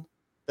reason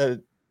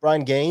that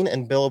Brian Gaine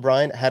and Bill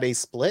O'Brien had a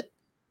split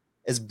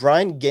is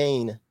Brian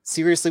Gaine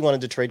seriously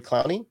wanted to trade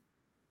Clowney.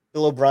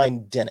 Bill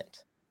O'Brien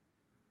didn't.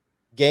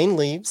 Gaine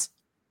leaves.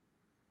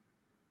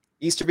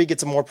 Easterby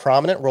gets a more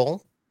prominent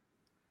role.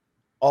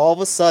 All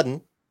of a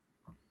sudden,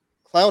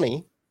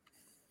 Clowney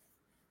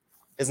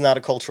is not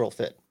a cultural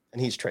fit,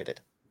 and he's traded.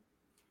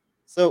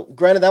 So,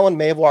 granted, that one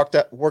may have worked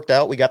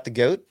out. We got the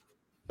GOAT.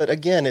 But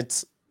again,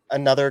 it's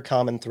another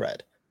common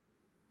thread.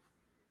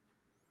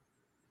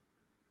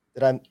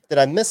 Did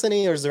I miss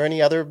any, or is there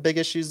any other big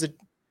issues that,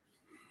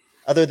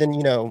 other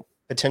than,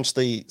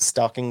 potentially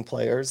stalking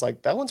players?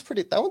 Like, that one's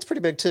pretty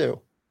big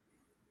too.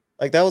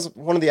 Like, that was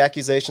one of the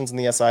accusations in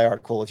the SI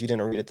article. If you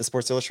didn't read it, the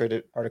Sports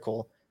Illustrated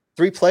article,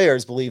 3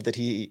 players believed that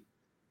he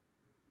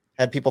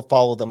had people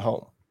follow them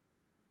home.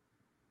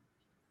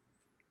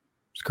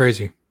 It's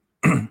crazy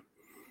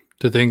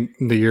to think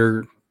that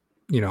you're,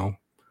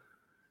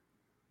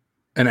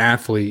 an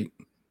athlete,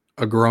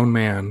 a grown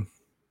man,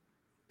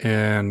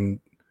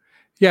 and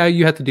yeah,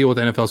 you have to deal with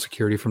NFL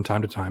security from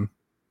time to time,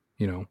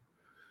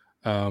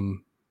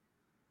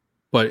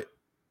 but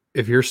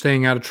if you're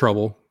staying out of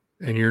trouble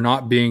and you're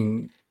not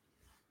being,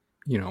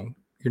 you're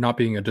not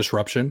being a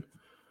disruption,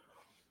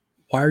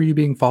 why are you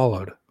being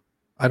followed?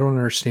 I don't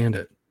understand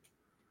it.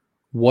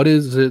 What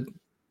is it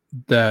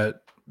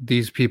that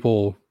these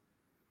people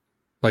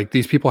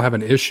have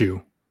an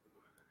issue?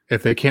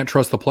 If they can't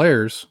trust the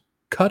players,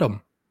 cut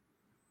them.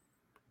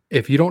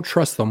 If you don't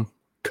trust them,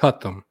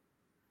 cut them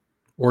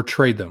or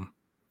trade them.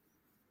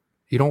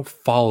 You don't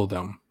follow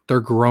them. They're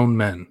grown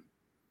men.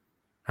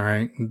 All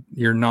right.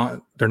 They're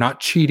not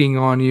cheating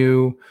on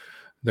you.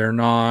 They're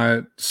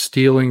not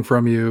stealing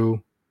from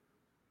you.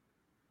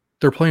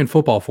 They're playing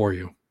football for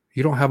you.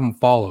 You don't have them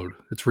followed.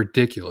 It's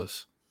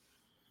ridiculous.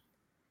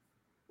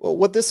 Well,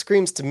 what this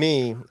screams to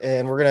me,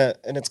 and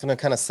it's gonna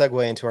kind of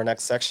segue into our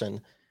next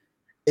section,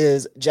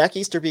 is Jack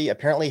Easterby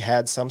apparently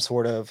had some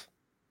sort of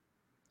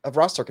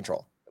roster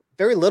control.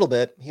 Very little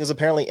bit. He was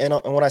apparently in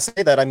on, and when I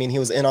say that, I mean he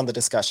was in on the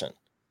discussion.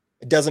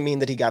 It doesn't mean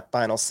that he got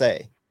final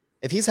say.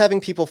 If he's having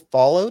people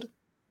followed,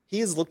 he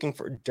is looking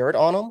for dirt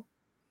on them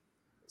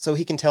so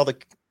he can tell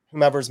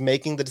whomever's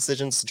making the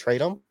decisions to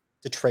trade them,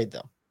 to trade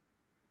them.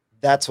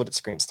 That's what it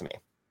screams to me.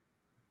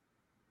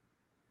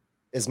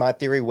 Is my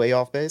theory way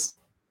off base?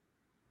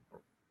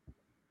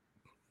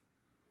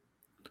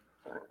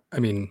 I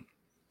mean,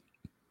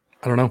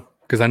 I don't know,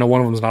 because I know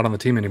one of them's not on the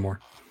team anymore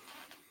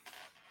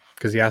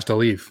because he has to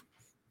leave.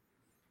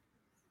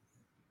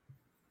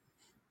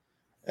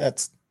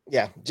 That's,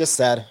 yeah, just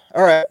sad.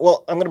 All right,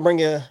 well, I'm going to bring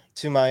you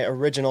to my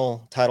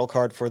original title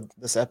card for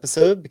this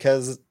episode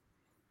because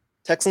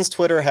Texans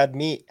Twitter had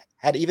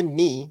even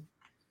me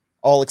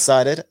all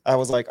excited. I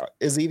was like,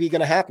 is EB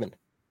going to happen?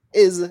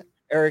 Is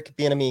Eric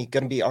Bieniemy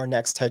going to be our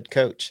next head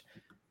coach?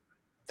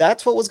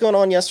 That's what was going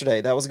on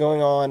yesterday. That was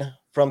going on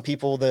from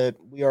people that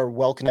we are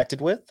well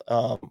connected with,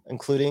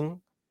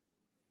 including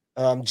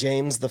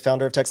James, the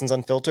founder of Texans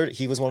Unfiltered.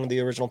 He was one of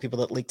the original people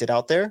that leaked it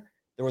out there.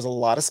 There was a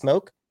lot of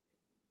smoke.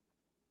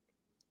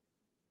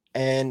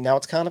 And now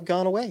it's kind of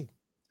gone away.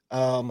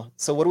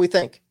 So what do we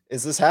think?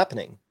 Is this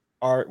happening?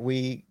 Are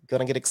we going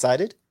to get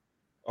excited?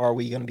 Are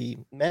we going to be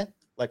meh?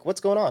 Like,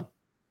 what's going on?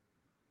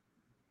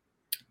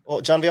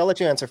 Well, John V, I'll let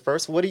you answer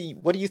first. What do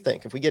you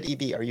think? If we get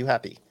EB, are you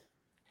happy?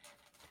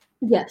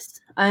 Yes,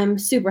 I'm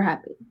super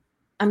happy.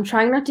 I'm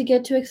trying not to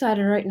get too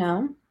excited right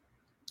now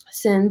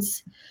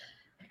since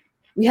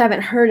we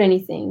haven't heard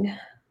anything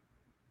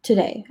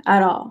today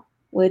at all,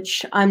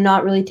 which I'm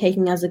not really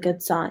taking as a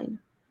good sign.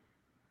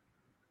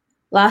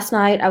 Last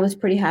night, I was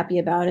pretty happy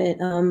about it.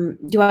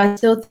 Do I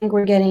still think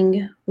we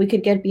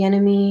could get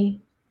Bieniemy?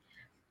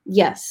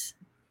 Yes,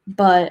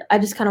 but I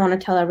just kind of want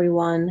to tell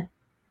everyone,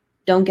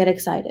 don't get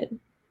excited.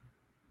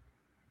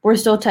 We're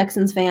still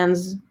Texans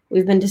fans.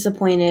 We've been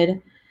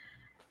disappointed.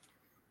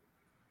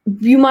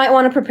 You might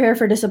want to prepare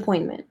for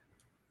disappointment.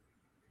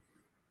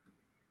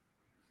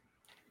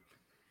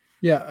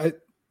 Yeah,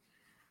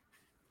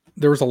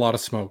 there was a lot of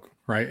smoke,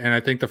 right? And I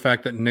think the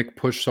fact that Nick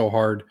pushed so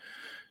hard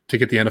to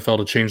get the NFL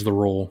to change the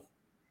rule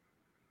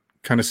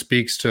kind of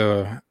speaks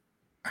to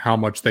how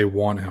much they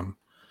want him.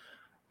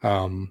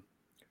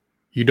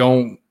 You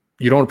don't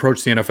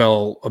approach the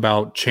NFL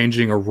about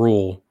changing a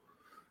rule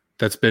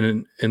that's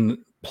been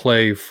in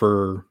play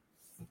for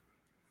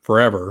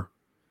forever.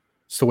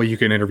 It's the way you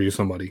can interview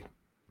somebody.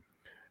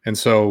 And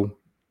so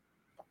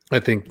I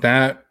think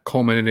that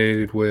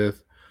culminated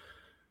with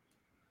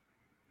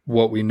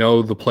what we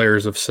know the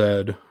players have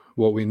said,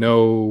 what we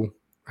know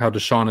how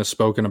Deshaun has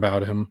spoken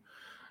about him,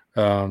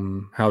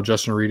 how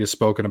Justin Reed has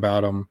spoken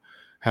about him,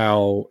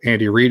 how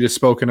Andy Reid has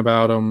spoken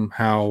about him,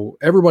 how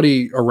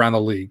everybody around the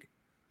league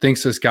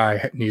thinks this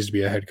guy needs to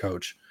be a head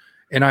coach.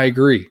 And I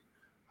agree.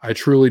 I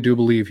truly do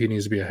believe he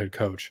needs to be a head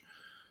coach.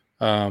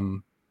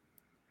 I'm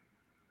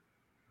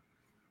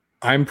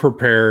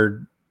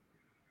prepared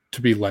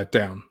to be let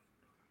down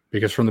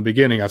because from the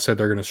beginning, I've said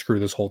they're going to screw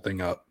this whole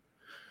thing up.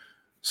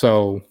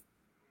 So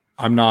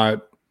I'm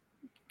not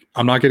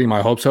getting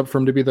my hopes up for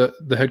him to be the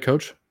head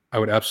coach. I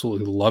would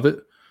absolutely love it.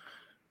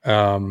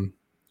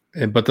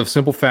 But the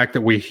simple fact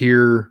that we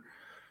hear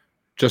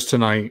just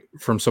tonight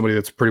from somebody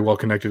that's pretty well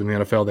connected in the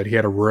NFL that he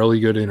had a really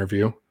good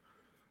interview.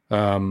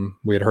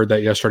 We had heard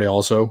that yesterday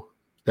also,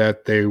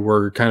 that they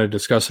were kind of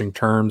discussing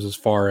terms as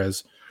far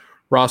as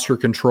roster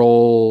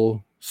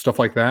control, stuff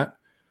like that,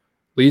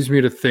 leads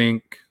me to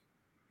think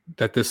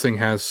that this thing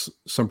has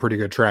some pretty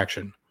good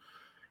traction.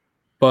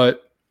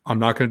 But I'm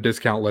not going to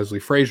discount Leslie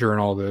Frazier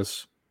and all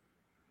this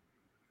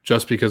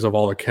just because of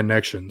all the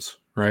connections,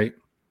 right?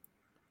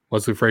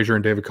 Leslie Frazier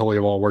and David Culley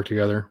have all worked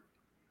together.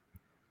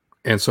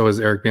 And so has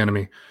Eric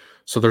Bieniemy.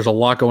 So there's a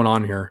lot going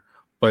on here.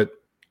 But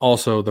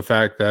also the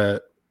fact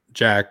that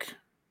Jack,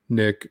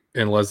 Nick,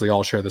 and Leslie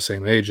all share the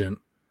same agent,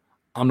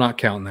 I'm not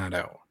counting that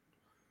out.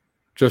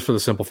 Just for the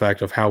simple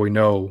fact of how we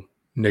know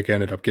Nick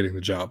ended up getting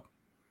the job.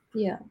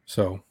 Yeah.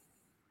 So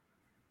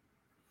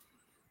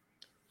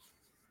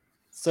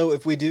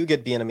if we do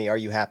get Bieniemy, are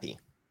you happy?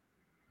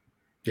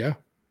 Yeah.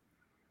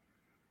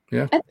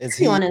 Yeah. Is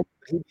he a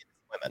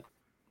disappointment?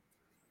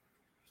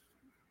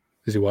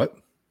 Is he what?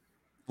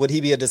 Would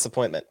he be a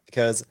disappointment?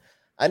 Because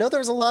I know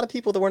there's a lot of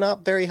people that were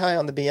not very high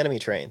on the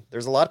Bieniemy train.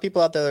 There's a lot of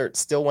people out there that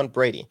still want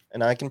Brady,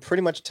 and I can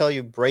pretty much tell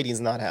you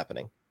Brady's not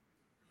happening.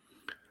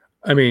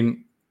 I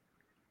mean,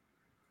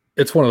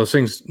 it's one of those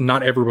things.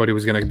 Not everybody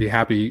was going to be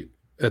happy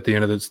at the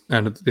end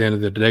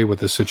of the day with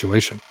this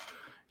situation.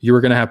 You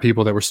were going to have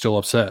people that were still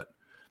upset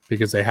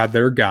because they had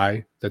their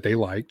guy that they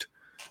liked,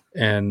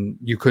 and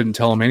you couldn't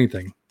tell them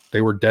anything.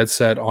 They were dead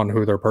set on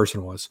who their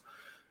person was.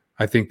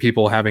 I think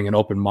people having an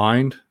open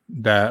mind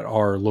that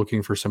are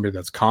looking for somebody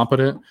that's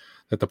competent,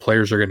 that the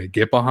players are going to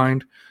get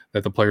behind,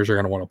 that the players are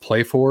going to want to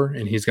play for,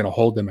 and he's going to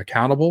hold them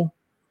accountable.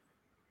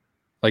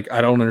 Like,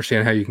 I don't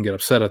understand how you can get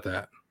upset at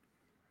that.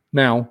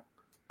 Now,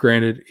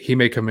 granted, he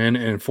may come in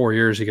and in 4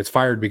 years he gets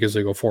fired because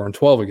they go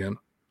 4-12 again.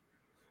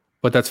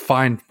 But that's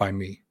fine by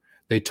me.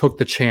 They took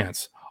the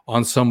chance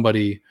on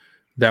somebody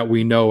that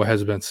we know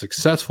has been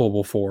successful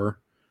before,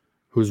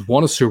 who's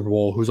won a Super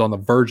Bowl, who's on the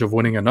verge of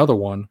winning another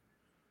one.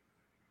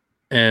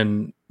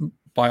 And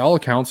by all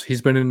accounts,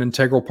 he's been an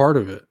integral part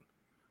of it.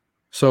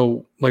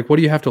 So, like, what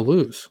do you have to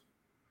lose?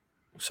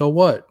 So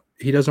what?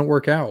 He doesn't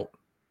work out.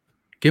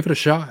 Give it a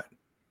shot.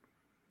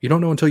 You don't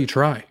know until you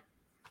try.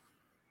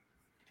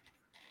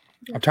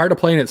 I'm tired of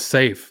playing it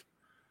safe.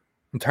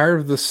 I'm tired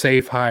of the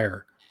safe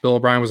hire. Bill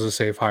O'Brien was a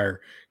safe hire.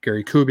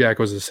 Gary Kubiak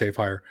was a safe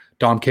hire.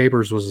 Dom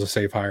Capers was a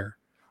safe hire.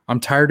 I'm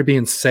tired of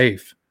being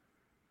safe.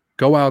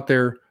 Go out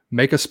there,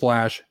 make a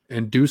splash,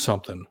 and do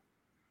something.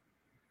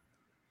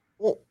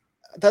 Well,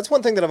 that's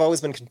one thing that I've always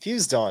been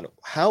confused on.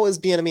 How is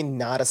Bieniemy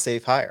not a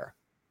safe hire?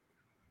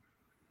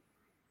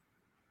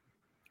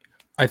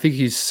 I think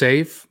he's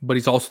safe, but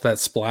he's also that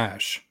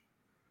splash.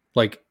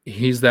 Like,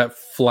 he's that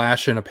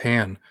flash in a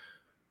pan.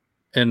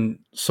 And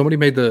somebody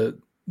made the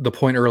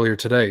point earlier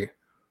today.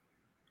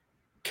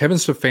 Kevin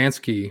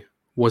Stefanski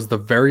was the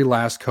very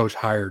last coach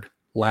hired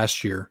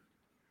last year.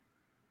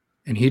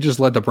 And he just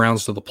led the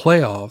Browns to the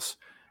playoffs.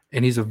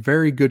 And he's a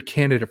very good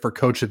candidate for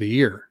Coach of the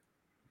Year.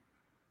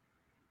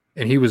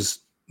 And he was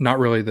not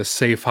really the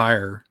safe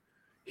hire.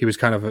 He was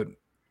kind of an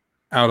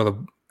out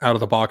of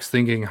the box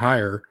thinking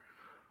hire.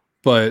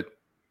 But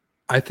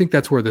I think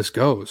that's where this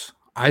goes.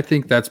 I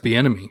think that's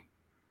Bieniemy.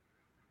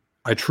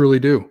 I truly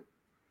do.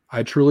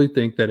 I truly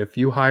think that if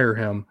you hire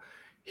him,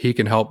 he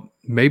can help.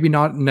 Maybe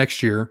not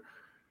next year.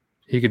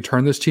 He can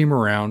turn this team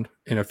around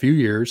in a few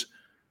years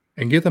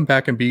and get them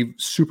back and be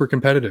super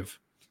competitive.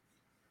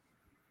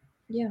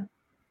 Yeah.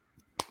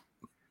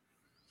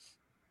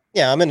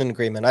 Yeah, I'm in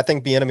agreement. I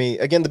think Bieniemy,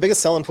 again, the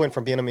biggest selling point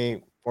from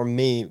Bieniemy for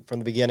me from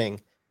the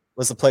beginning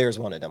was the players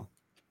wanted him.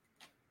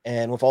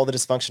 And with all the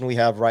dysfunction we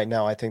have right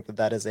now, I think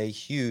that is a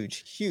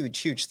huge, huge,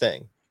 huge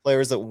thing.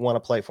 Players that want to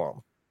play for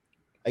him.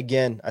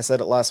 Again, I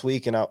said it last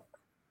week, and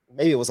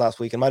maybe it was last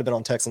week. It might have been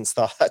on Texans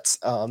Thoughts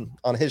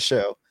on his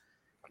show,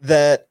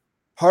 that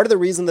part of the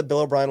reason that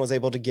Bill O'Brien was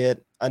able to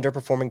get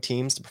underperforming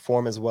teams to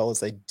perform as well as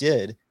they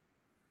did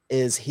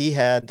is he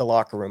had the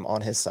locker room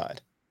on his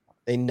side.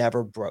 They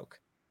never broke.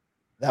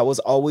 That was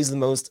always the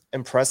most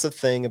impressive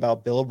thing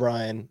about Bill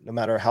O'Brien, no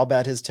matter how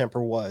bad his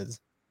temper was,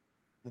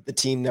 that the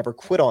team never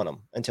quit on him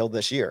until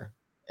this year.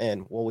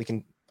 And well, we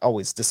can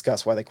always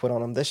discuss why they quit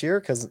on him this year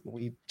because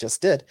we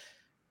just did.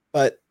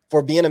 But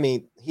for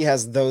Bieniemy, he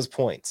has those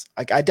points.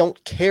 Like, I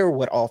don't care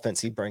what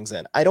offense he brings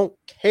in. I don't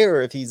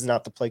care if he's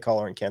not the play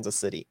caller in Kansas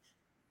City.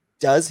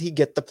 Does he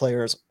get the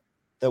players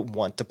that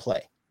want to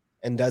play?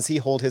 And does he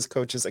hold his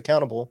coaches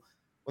accountable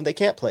when they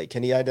can't play?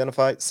 Can he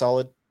identify a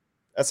solid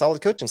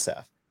coaching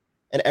staff?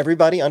 And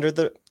everybody under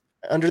the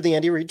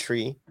Andy Reid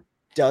tree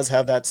does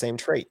have that same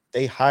trait.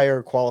 They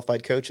hire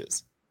qualified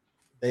coaches.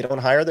 They don't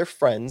hire their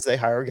friends. They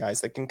hire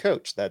guys that can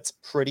coach. That's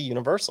pretty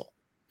universal.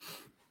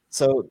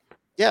 So,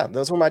 yeah,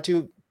 those were my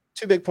two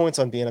big points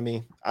on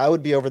Bieniemy. I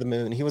would be over the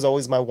moon. He was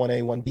always my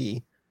 1A,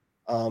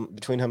 1B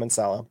between him and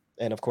Saleh.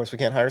 And, of course, we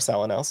can't hire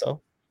Saleh now.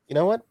 So, you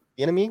know what?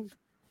 Bieniemy,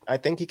 I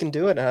think he can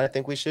do it, and I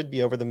think we should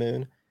be over the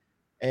moon.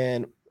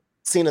 And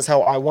seeing as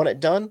how I want it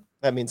done,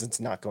 that means it's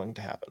not going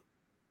to happen.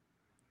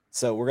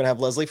 So we're going to have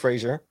Leslie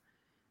Frazier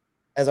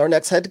as our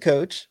next head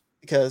coach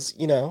because,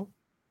 you know,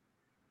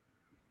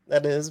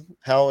 that is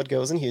how it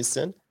goes in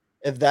Houston.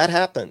 If that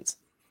happens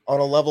on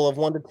a level of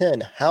 1 to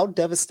 10, how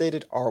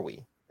devastated are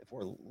we if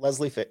we're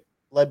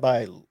led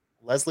by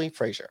Leslie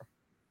Frazier?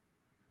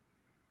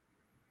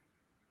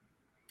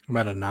 I'm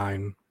at a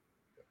 9.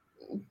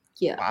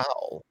 Yeah.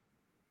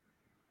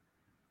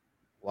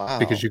 Wow.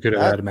 Because you could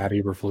have had Matt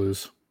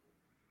Eberflus.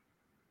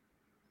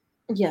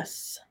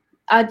 Yes.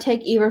 I'd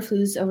take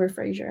Eberflus over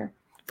Frazier.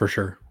 For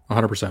sure.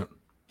 100%.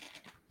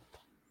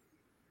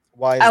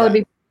 Why is I that? would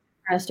be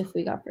impressed if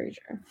we got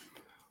Frazier.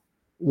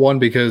 One,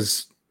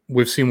 because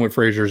we've seen what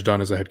Frazier's done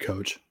as a head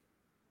coach,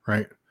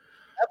 right?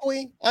 Have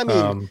we? I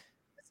mean,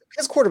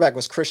 his quarterback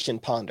was Christian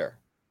Ponder.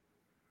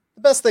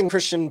 The best thing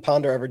Christian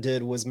Ponder ever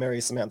did was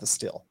marry Samantha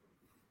Steele.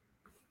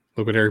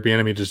 Look what Eric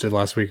Bieniemy just did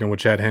last weekend with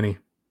Chad Henne.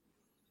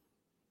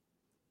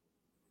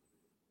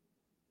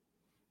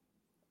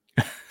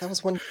 That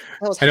was when.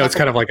 I know it's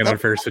kind of like an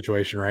unfair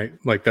situation, right?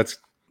 Like it's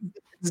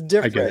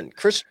different.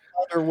 Christian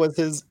Ponder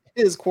was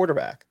his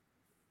quarterback.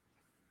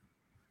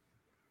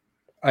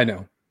 I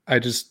know. I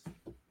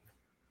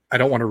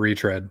don't want to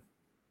retread.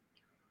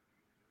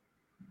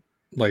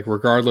 Like,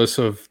 regardless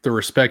of the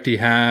respect he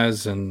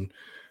has, and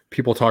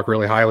people talk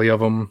really highly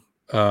of him,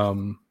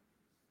 I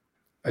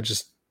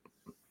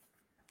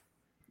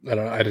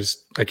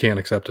can't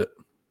accept it.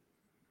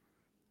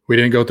 We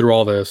didn't go through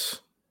all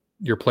this.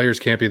 Your players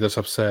can't be this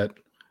upset,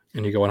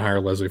 and you go and hire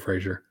Leslie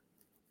Frazier.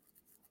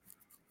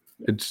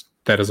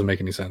 That doesn't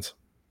make any sense.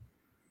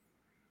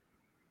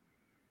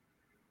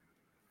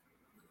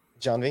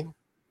 John V,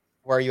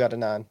 where are you at a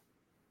 9?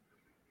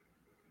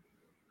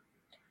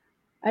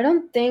 I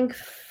don't think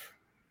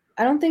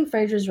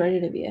Frazier's ready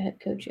to be a head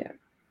coach yet.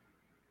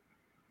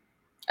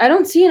 I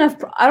don't see enough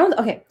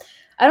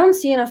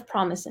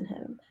promise in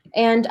him.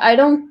 And I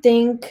don't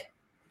think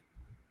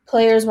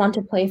players want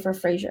to play for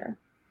Frazier.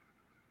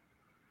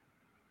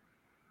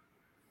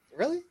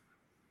 Really?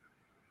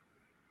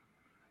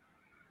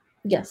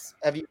 Yes.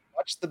 Have you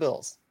watched the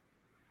Bills?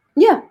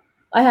 Yeah,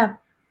 I have.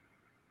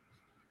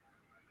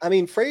 I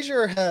mean,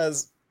 Frazier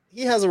has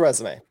a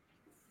resume.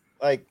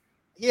 Like,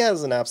 he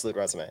has an absolute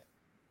resume.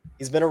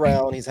 He's been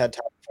around. He's had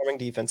top-performing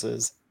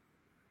defenses.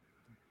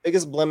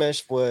 Biggest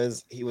blemish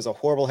was he was a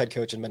horrible head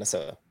coach in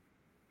Minnesota.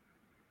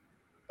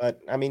 But,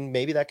 I mean,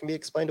 maybe that can be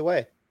explained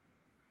away.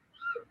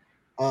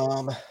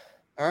 All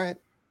right.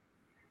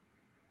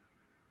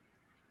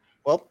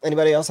 Well,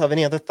 anybody else have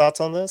any other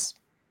thoughts on this?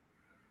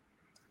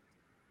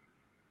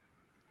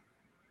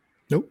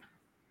 Nope.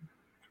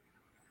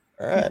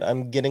 All right.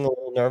 I'm getting a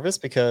little nervous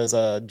because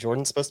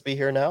Jordan's supposed to be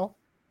here now.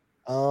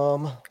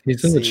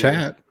 He's in the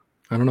chat.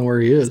 I don't know where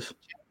he is.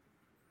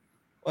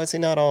 Why is he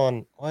not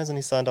on? Why hasn't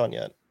he signed on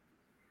yet?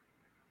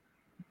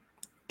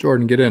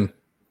 Jordan, get in.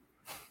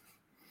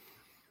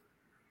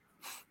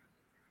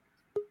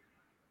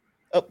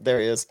 Oh, there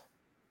he is.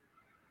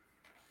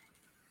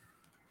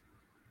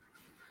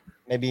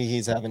 Maybe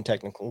he's having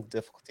technical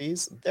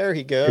difficulties. There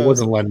he goes. He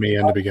wasn't letting me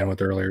in to begin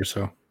with earlier,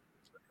 so.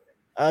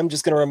 I'm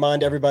just going to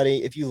remind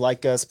everybody, if you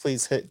like us,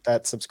 please hit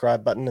that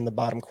subscribe button in the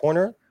bottom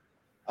corner.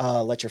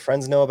 Let your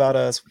friends know about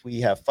us.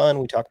 We have fun.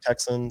 We talk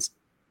Texans.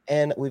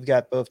 And we've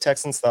got both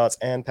Texans Thoughts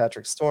and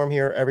Patrick Storm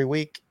here every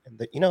week. And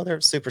they're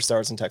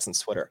superstars in Texans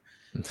Twitter.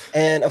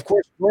 And, of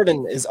course,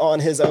 Jordan is on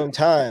his own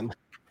time.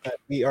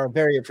 We are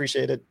very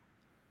appreciated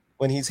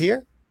when he's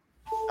here.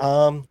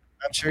 I'm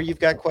sure you've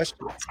got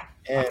questions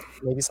and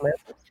maybe some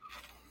answers.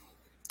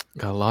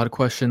 Got a lot of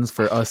questions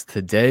for us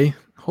today.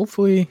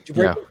 Hopefully,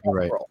 yeah, you're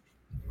right.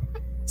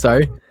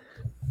 Sorry?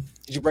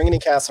 Did you bring any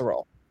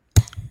casserole?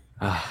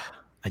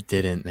 I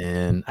didn't,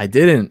 man. I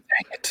didn't.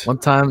 Dang it.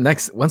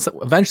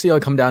 Eventually I'll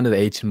come down to the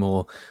H and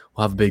we'll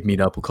have a big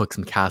meetup. We'll cook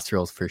some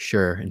casseroles for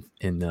sure.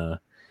 In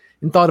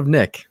thought of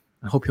Nick.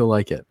 I hope he'll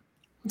like it.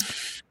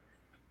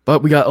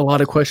 But we got a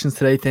lot of questions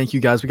today. Thank you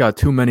guys. We got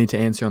too many to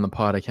answer on the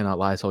pod. I cannot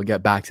lie. So I'll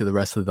get back to the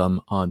rest of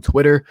them on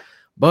Twitter.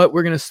 But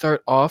we're gonna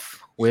start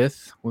off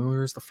with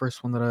where's the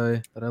first one that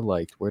I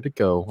liked? Where'd it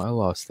go? I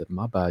lost it.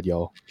 My bad,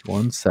 y'all.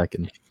 1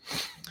 second.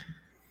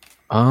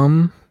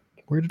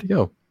 Where did it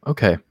go?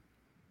 Okay.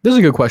 This is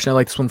a good question. I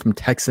like this one from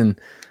Texan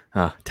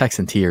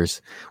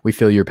Tears. We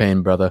feel your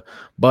pain, brother.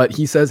 But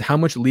he says, how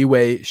much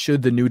leeway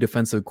should the new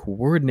defensive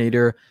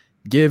coordinator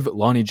give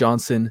Lonnie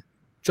Johnson,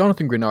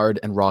 Jonathan Grenard,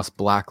 and Ross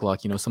Blacklock,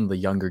 some of the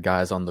younger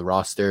guys on the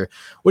roster?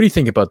 What do you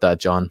think about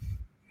that, John?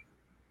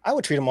 I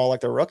would treat them all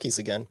like they're rookies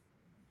again.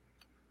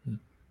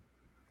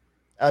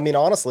 I mean,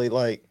 honestly,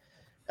 like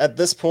at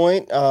this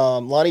point,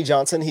 Lonnie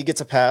Johnson, he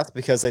gets a pass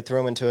because they threw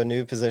him into a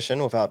new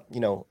position without,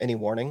 any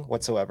warning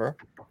whatsoever.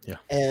 Yeah.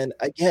 And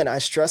again, I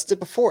stressed it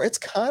before. It's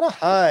kind of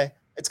high.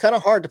 It's kind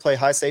of hard to play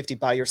high safety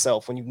by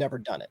yourself when you've never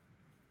done it.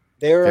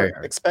 They're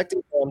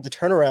expecting him to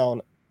turn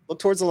around, look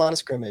towards the line of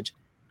scrimmage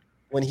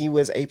when he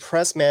was a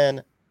press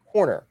man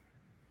corner.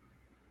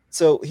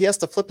 So he has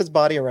to flip his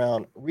body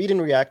around, read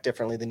and react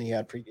differently than he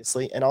had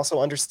previously, and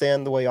also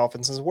understand the way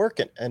offenses work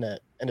in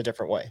a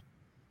different way.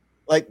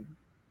 Like,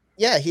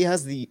 yeah, he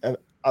has the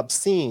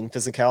obscene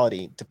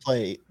physicality to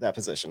play that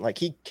position. Like,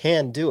 he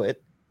can do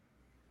it,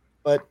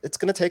 but it's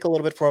going to take a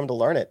little bit for him to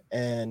learn it.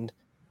 And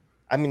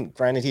I mean,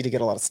 granted, he did get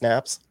a lot of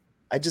snaps.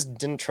 I just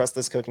didn't trust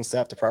this coaching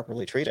staff to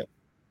properly treat him.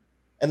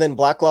 And then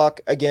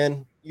Blacklock,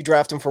 again, you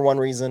draft him for one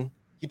reason.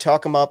 You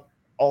talk him up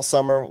all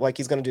summer like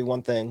he's going to do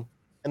one thing,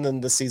 and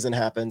then the season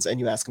happens and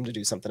you ask him to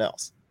do something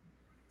else.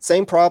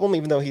 Same problem,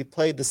 even though he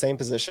played the same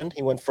position.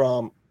 He went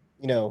from,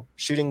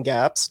 shooting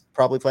gaps,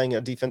 probably playing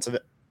a defensive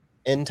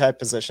end type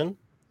position,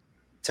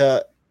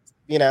 to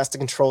being asked to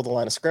control the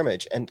line of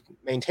scrimmage and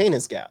maintain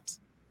his gaps.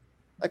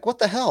 Like, what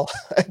the hell?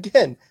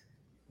 Again,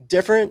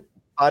 different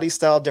body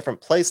style, different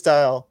play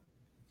style,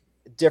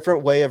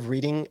 different way of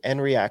reading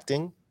and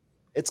reacting.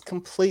 It's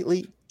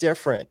completely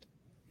different,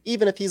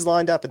 even if he's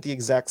lined up at the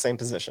exact same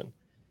position.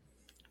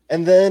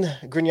 And then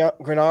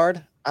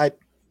Grenard,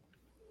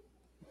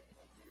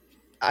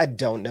 I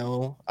don't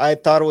know. I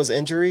thought it was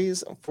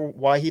injuries for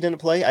why he didn't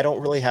play. I don't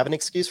really have an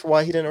excuse for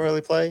why he didn't really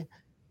play,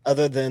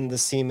 other than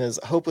this team is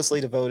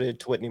hopelessly devoted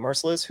to Whitney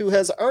Merciless, who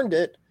has earned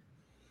it,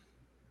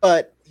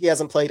 but he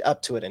hasn't played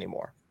up to it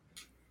anymore.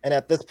 And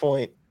at this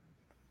point,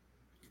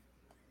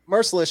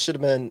 Merciless should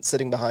have been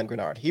sitting behind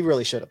Grenard. He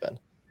really should have been.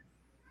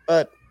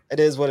 But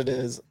it is what it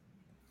is.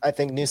 I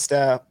think new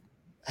staff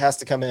has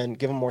to come in,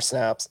 give them more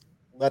snaps,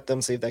 let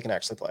them see if they can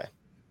actually play.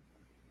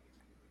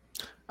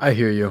 I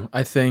hear you.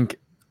 I think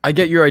I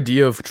get your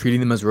idea of treating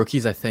them as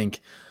rookies. I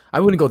think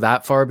I wouldn't go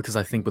that far because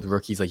I think with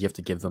rookies, like you have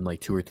to give them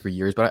like 2 or 3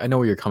 years, but I know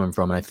where you're coming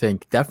from. And I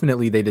think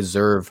definitely they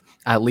deserve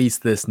at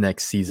least this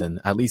next season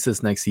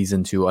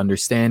to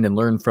understand and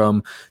learn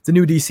from the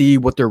new DC,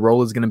 what their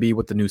role is going to be,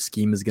 what the new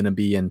scheme is going to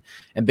be. And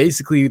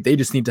basically they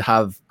just need to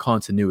have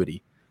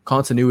continuity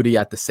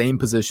at the same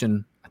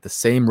position, at the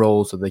same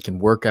role, so they can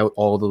work out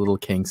all the little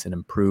kinks and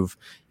improve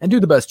and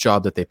do the best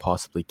job that they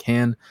possibly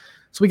can.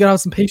 So we got to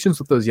have some patience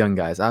with those young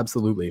guys.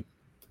 Absolutely.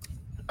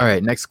 All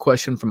right, next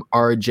question from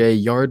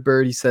RJ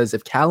Yardbird. He says,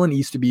 if Cal and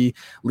Easterby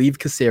leave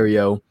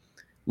Caserio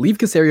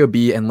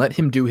be and let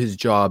him do his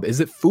job, is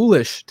it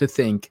foolish to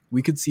think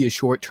we could see a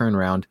short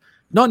turnaround?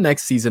 Not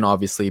next season,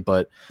 obviously,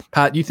 but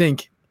Pat, do you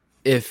think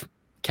if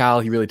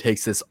Cal, he really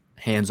takes this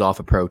hands-off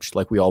approach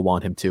like we all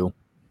want him to,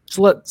 just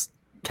let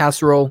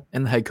Casserole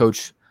and the head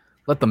coach,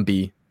 let them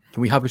be? Can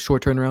we have a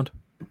short turnaround?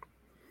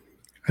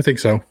 I think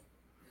so.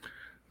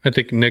 I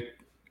think Nick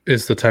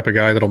is the type of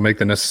guy that'll make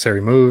the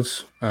necessary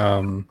moves.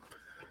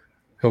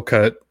 He'll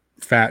cut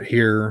fat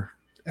here,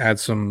 add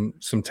some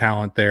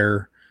talent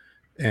there,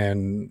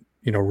 and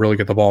really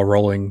get the ball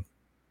rolling.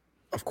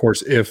 Of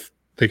course, if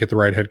they get the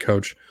right head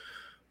coach.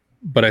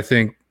 But I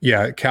think,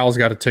 Cal's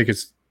got to take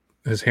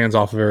his hands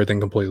off of everything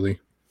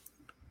completely.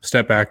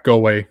 Step back, go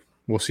away.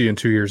 We'll see you in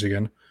 2 years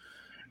again.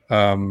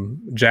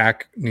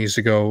 Jack needs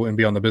to go and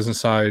be on the business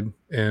side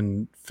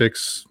and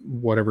fix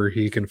whatever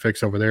he can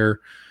fix over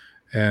there.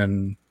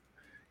 And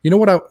you know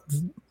what?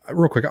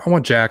 Real quick, I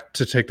want Jack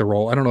to take the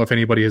role. I don't know if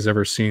anybody has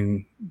ever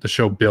seen the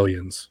show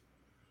Billions.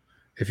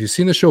 If you've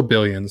seen the show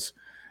Billions,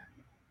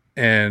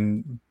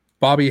 and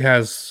Bobby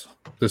has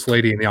this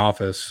lady in the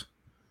office,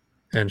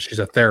 and she's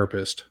a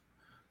therapist,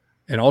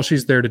 and all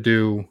she's there to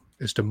do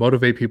is to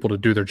motivate people to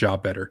do their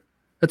job better.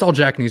 That's all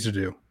Jack needs to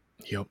do.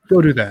 Yep.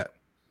 Go do that.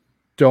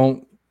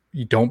 Don't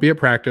be at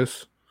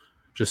practice.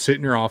 Just sit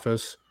in your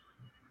office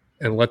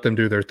and let them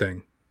do their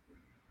thing.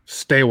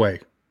 Stay away.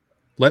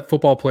 Let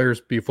football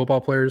players be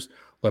football players.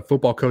 Let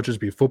football coaches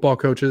be football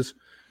coaches.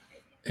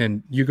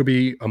 And you could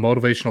be a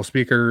motivational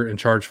speaker and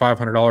charge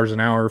 $500 an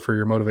hour for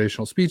your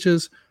motivational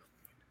speeches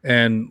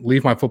and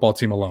leave my football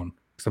team alone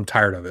because I'm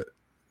tired of it.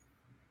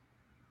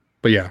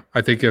 But yeah,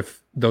 I think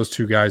if those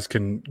two guys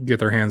can get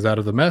their hands out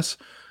of the mess,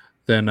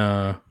 then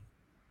I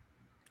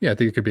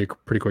think it could be a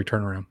pretty quick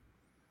turnaround.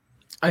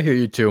 I hear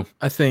you too.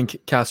 I think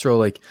Castro,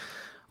 like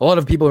a lot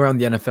of people around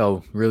the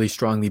NFL, really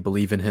strongly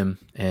believe in him,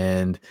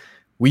 and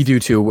we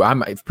do too.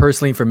 I'm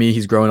personally, for me,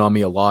 he's growing on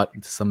me a lot.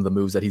 Some of the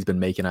moves that he's been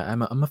making,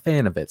 I'm a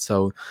fan of it.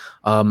 So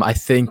I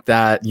think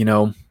that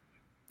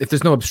if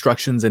there's no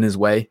obstructions in his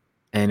way,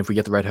 and if we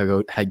get the right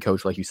head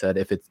coach, like you said,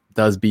 if it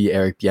does be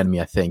Eric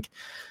Bieniemy, I think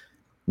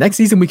next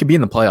season we could be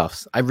in the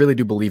playoffs. I really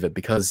do believe it,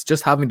 because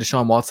just having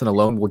Deshaun Watson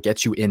alone will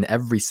get you in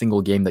every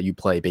single game that you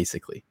play,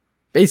 basically,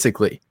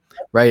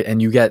 right?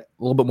 And you get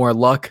a little bit more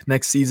luck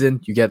next season.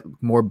 You get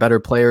more better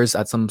players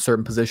at some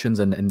certain positions,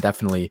 and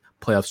definitely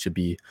playoffs should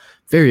be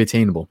very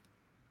attainable.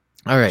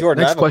 All right,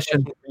 Jordan, next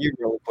question. For you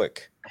real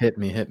quick. Hit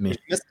me. You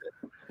missed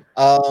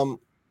it.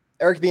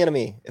 Eric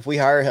Bieniemy, if we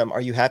hire him,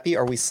 are you happy?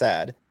 Or are we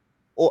sad?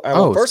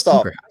 First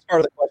off, first part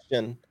of the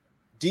question,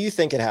 do you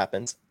think it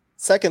happens?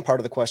 Second part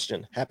of the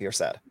question, happy or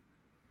sad?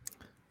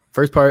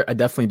 First part, I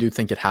definitely do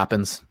think it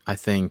happens. I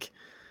think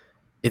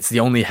it's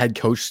the only head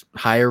coach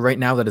hire right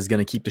now that is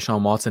going to keep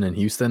Deshaun Watson in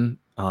Houston.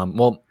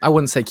 Well, I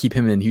wouldn't say keep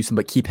him in Houston,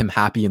 but keep him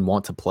happy and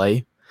want to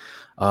play.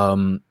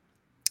 So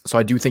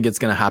I do think it's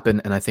going to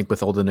happen. And I think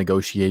with all the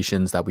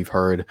negotiations that we've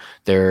heard,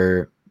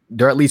 they're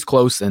at least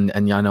close. And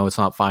I know it's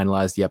not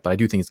finalized yet, but I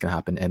do think it's going to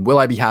happen. And will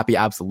I be happy?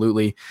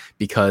 Absolutely.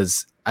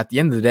 Because at the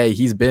end of the day,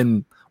 he's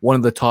been one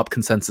of the top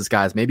consensus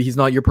guys. Maybe he's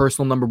not your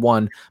personal number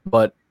one,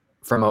 but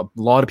from a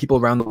lot of people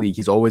around the league,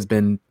 he's always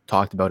been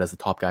talked about as the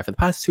top guy for the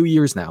past 2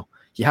 years now.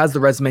 He has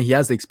the resume, he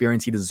has the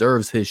experience, he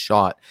deserves his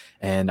shot.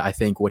 And I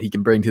think what he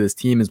can bring to this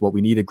team is what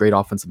we need: a great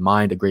offensive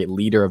mind, a great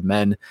leader of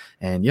men.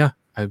 And yeah,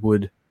 I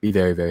would be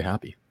very, very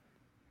happy.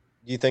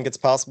 Do you think it's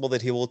possible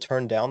that he will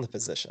turn down the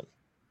position?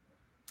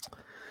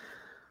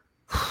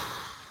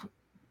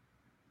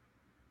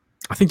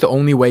 I think the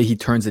only way he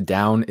turns it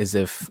down is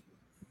if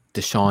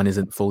Deshaun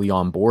isn't fully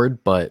on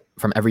board. But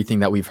from everything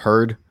that we've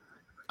heard,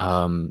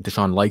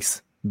 Deshaun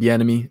likes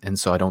Bieniemy, and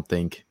so I don't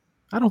think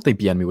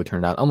Bieniemy would turn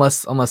it down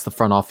unless the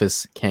front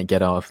office can't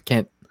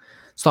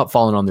stop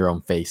falling on their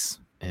own face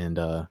and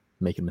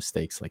making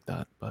mistakes like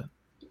that. But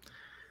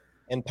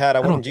Pat, I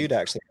wanted you to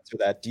actually answer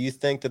that. Do you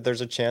think that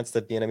there's a chance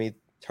that Bieniemy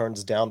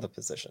turns down the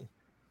position?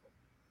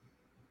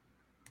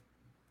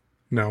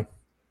 No,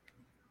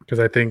 because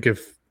I think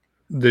if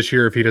this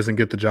year, if he doesn't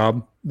get the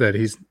job, that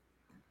he's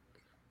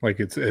like,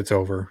 it's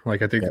over.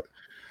 Like, I think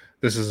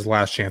this is his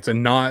last chance,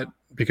 and not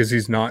because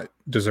he's not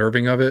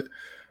deserving of it,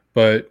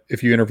 but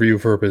if you interview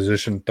for a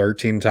position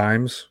 13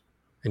 times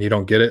and you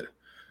don't get it,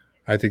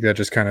 I think that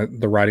just kind of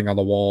the writing on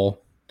the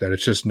wall that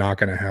it's just not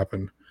going to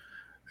happen.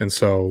 And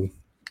so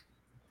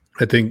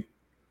I think,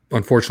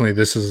 unfortunately,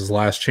 this is his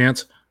last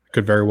chance.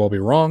 Could very well be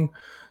wrong.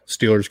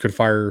 Steelers could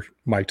fire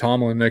Mike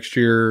Tomlin next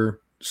year.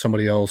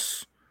 Somebody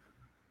else,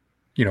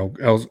 Joe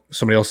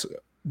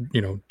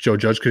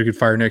Judge could get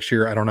fired next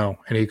year. I don't know.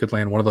 And he could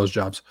land one of those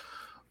jobs.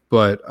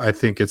 But I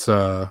think this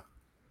is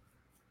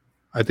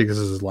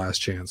his last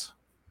chance.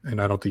 And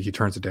I don't think he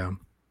turns it down.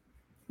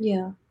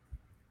 Yeah.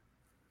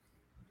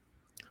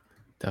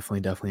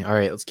 Definitely. All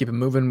right, let's keep it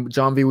moving.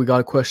 John V, we got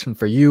a question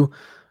for you.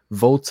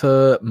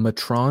 Volta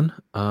Matron.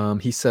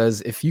 He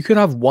says, if you could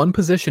have one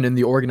position in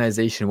the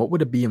organization, what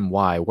would it be and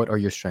why? What are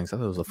your strengths? I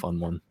thought it was a fun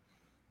one.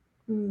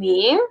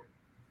 Me?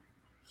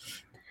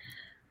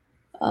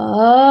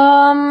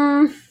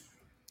 Well,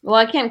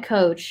 I can't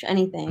coach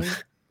anything.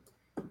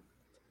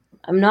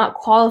 I'm not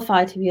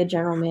qualified to be a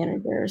general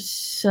manager,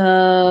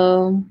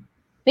 so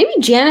maybe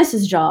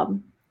Janice's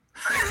job.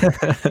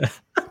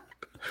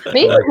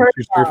 Maybe her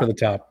job. For the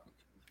top.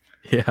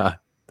 Yeah.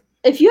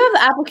 If you have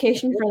the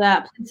application for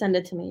that, please send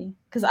it to me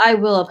because I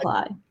will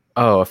apply.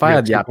 Oh, if I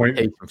had the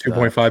application,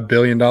 $2.5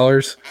 billion.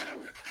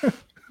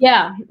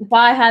 Yeah, if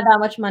I had that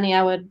much money,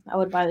 I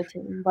would buy the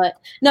team. But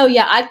no,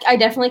 yeah, I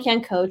definitely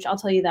can coach. I'll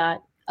tell you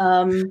that.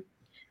 I'm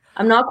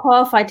not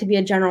qualified to be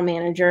a general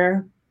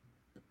manager.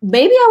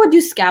 Maybe I would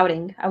do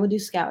scouting. I would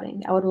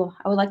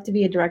like to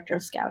be a director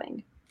of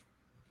scouting.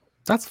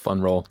 That's a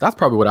fun role. That's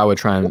probably what I would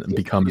try and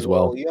become as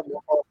well. You have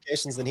more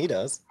qualifications than he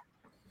does.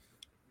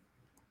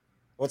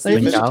 What's the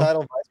official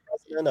title? Vice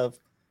President of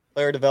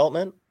Player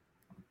Development?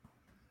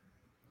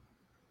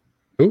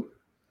 Who?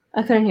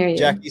 I couldn't hear you.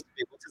 Jack used to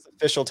be, what's his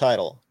official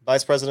title?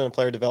 Vice President of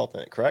Player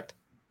Development, correct?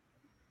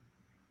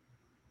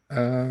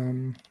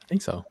 I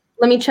think so.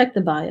 Let me check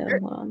the bio.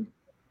 Hold on.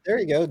 There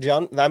you go,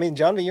 John. I mean,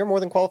 John, you're more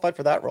than qualified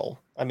for that role.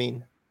 I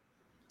mean,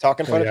 talk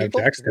in front of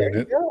people. Jack's doing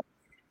it.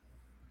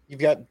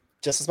 You've got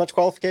just as much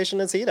qualification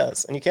as he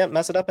does, and you can't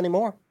mess it up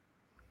anymore.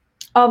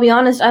 I'll be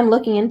honest, I'm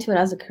looking into it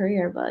as a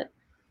career, but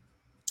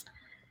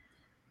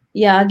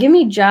yeah, give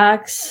me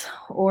Jack's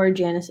or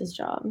Janice's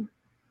job.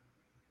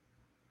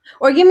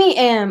 Or give me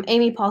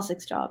Amy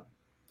Polsick's job.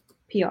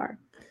 PR.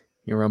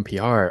 You're on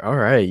PR. All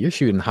right. You're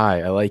shooting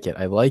high. I like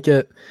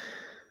it.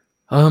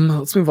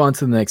 Let's move on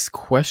to the next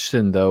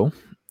question, though.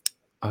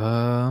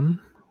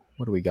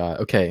 What do we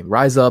got? Okay.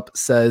 Rise Up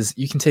says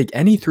you can take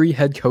any 3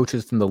 head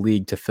coaches from the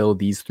league to fill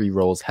these 3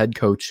 roles: head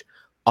coach,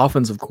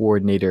 offensive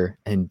coordinator,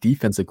 and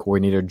defensive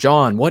coordinator.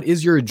 John, what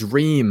is your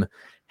dream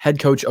head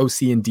coach,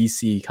 OC, and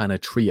DC kind of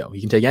trio?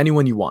 You can take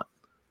anyone you want.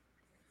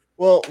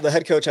 Well, the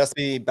head coach has to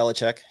be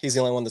Belichick. He's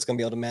the only one that's going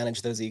to be able to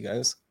manage those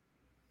egos.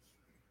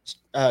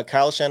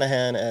 Kyle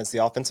Shanahan as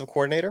the offensive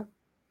coordinator.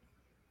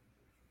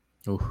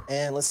 Ooh.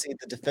 And let's see,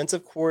 the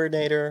defensive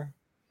coordinator,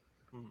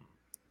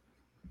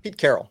 Pete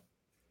Carroll.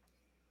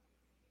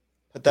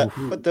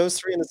 Put those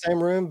three in the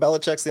same room.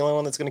 Belichick's the only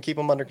one that's going to keep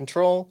them under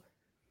control.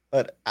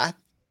 But I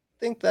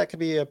think that could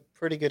be a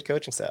pretty good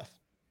coaching staff.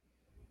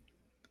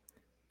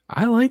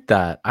 I like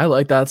that.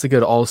 It's a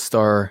good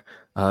all-star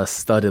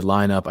studded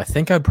lineup. I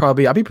think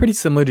I'd be pretty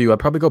similar to you. I'd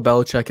probably go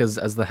Belichick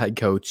as the head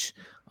coach.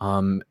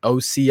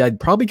 OC, I'd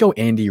probably go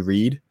Andy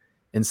Reid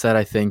instead.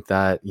 I think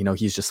that,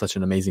 he's just such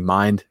an amazing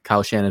mind.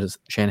 Kyle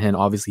Shanahan,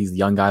 obviously he's the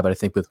young guy, but I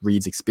think with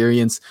Reid's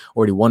experience,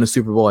 already won a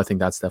Super Bowl, I think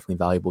that's definitely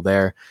valuable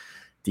there.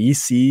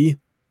 DC,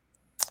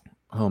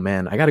 oh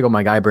man, I got to go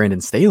my guy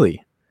Brandon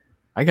Staley.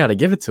 I got to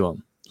give it to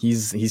him.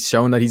 He's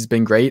shown that he's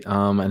been great.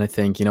 And I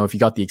think, if you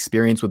got the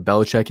experience with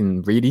Belichick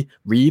and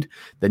Reid,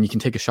 then you can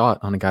take a shot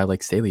on a guy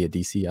like Staley at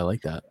DC. I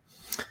like that.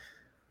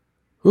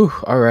 Whew,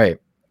 all right.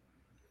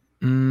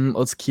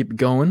 Let's keep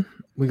going.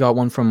 We got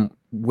one from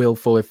Will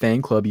Fuller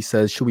Fan Club. He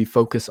says, should we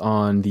focus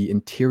on the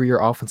interior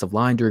offensive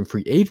line during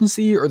free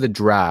agency or the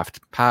draft?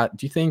 Pat,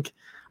 do you think?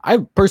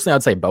 I'd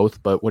say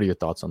both, but what are your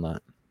thoughts on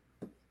that?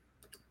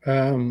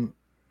 I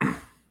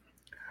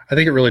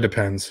think it really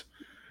depends.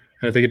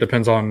 And I think it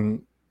depends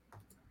on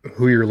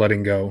who you're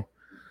letting go.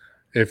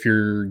 If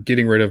you're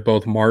getting rid of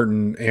both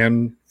Martin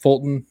and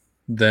Fulton,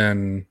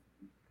 then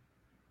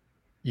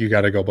you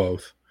got to go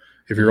both.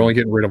 If you're only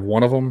getting rid of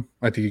one of them,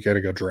 I think you got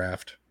to go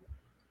draft.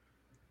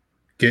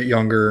 Get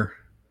younger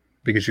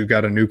because you've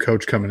got a new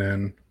coach coming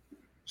in,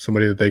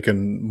 somebody that they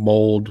can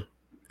mold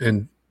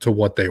into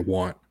what they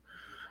want,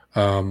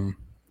 and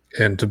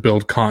to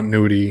build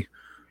continuity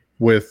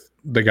with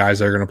the guys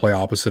that are going to play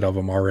opposite of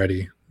them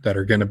already that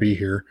are going to be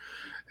here,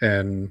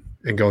 and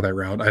go that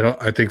route.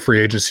 I think free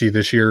agency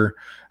this year,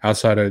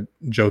 outside of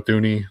Joe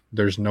Thuney,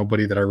 there's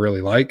nobody that I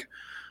really like.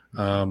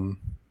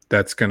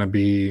 That's going to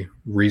be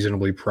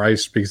reasonably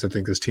priced because I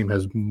think this team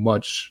has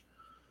much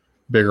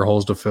bigger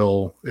holes to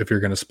fill if you're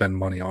going to spend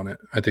money on it.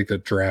 I think the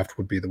draft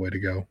would be the way to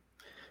go.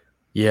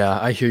 Yeah,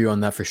 I hear you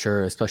on that for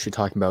sure, especially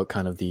talking about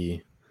kind of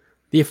the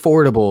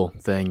affordable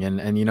thing. And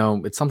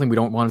it's something we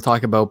don't want to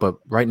talk about, but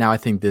right now I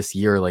think this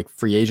year, like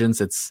free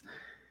agents,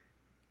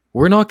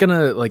 we're not going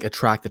to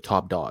attract the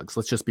top dogs.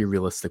 Let's just be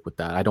realistic with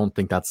that. I don't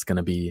think that's going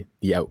to be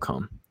the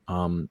outcome.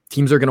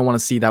 Teams are going to want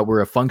to see that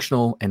we're a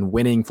functional and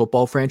winning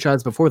football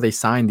franchise before they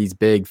sign these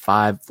big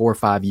 4 or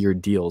 5 year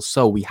deals.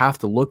 So we have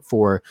to look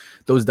for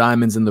those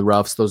diamonds in the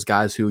roughs, those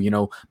guys who,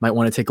 might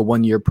want to take a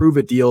 1 year prove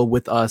it deal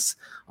with us,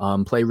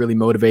 play really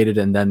motivated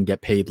and then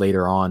get paid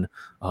later on.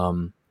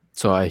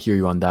 So I hear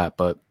you on that,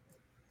 but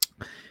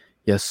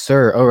yes,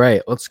 sir. All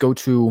right, let's go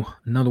to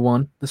another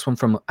one. This one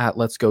from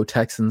Let's Go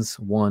Texans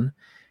 1.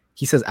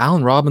 He says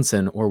Allen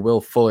Robinson or Will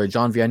Fuller.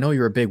 John V, I know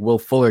you're a big Will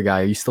Fuller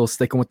guy. Are you still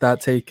sticking with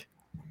that take?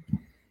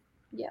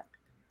 Yeah,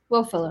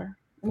 Will Fuller.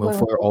 Will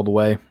Fuller all the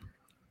way.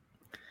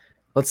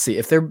 Let's see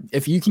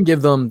if you can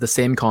give them the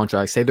same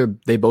contract. Say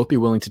they both be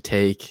willing to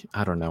take,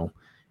 I don't know,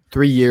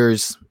 3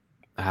 years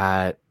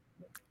at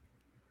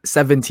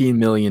 $17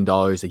 million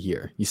a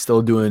year. You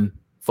still doing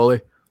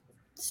Fuller?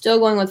 Still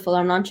going with Fuller.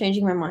 I'm not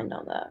changing my mind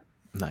on that.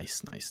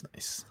 Nice.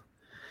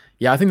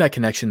 Yeah, I think that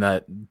connection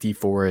that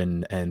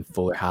D4 and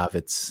Fuller have,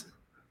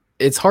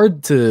 it's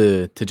hard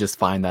to just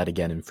find that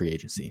again in free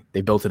agency.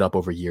 They built it up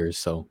over years,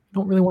 so you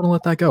don't really want to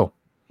let that go.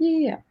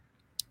 Yeah.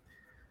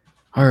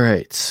 All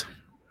right.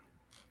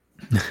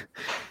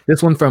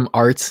 This one from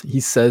Art. He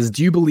says,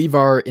 do you believe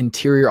our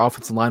interior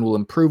offensive line will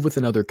improve with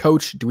another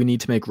coach? Do we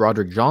need to make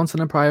Roderick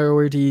Johnson a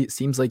priority?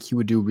 Seems like he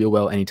would do real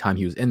well anytime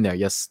he was in there.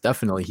 Yes,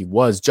 definitely he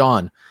was.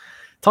 John,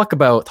 talk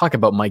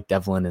about Mike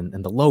Devlin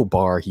and the low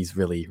bar he's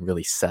really,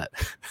 really set.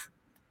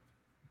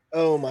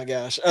 Oh my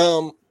gosh.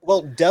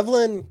 Well,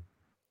 Devlin,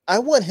 I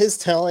want his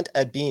talent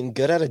at being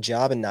good at a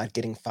job and not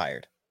getting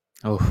fired.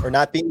 Or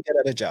not being good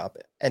at a job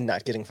and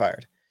not getting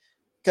fired.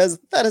 Because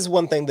that is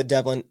one thing that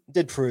Devlin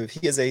did prove.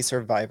 He is a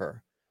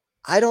survivor.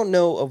 I don't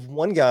know of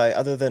one guy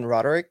other than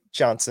Roderick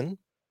Johnson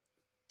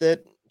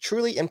that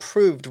truly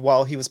improved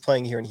while he was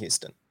playing here in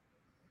Houston.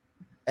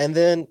 And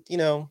then,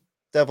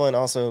 Devlin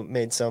also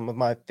made some of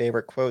my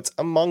favorite quotes,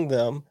 among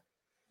them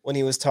when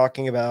he was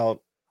talking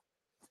about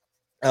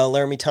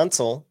Laramie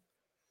Tunsil,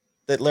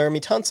 that Laramie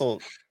Tunsil,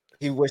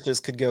 he wishes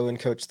could go and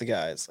coach the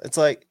guys. It's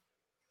like,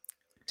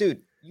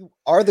 dude, you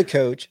are the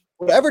coach.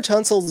 Whatever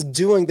Tunsil's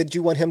doing that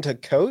you want him to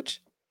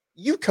coach,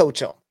 you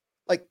coach him.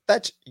 Like,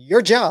 that's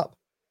your job.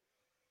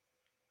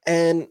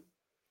 And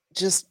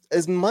just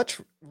as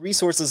much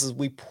resources as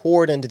we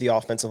poured into the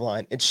offensive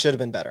line, it should have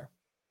been better.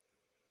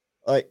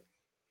 Like,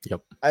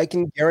 yep. I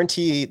can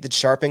guarantee that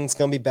Sharping's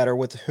going to be better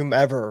with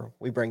whomever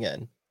we bring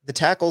in. The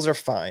tackles are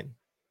fine.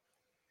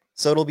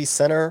 So it'll be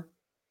center.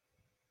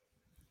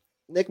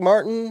 Nick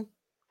Martin,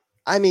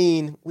 I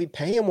mean, we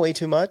pay him way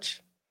too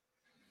much,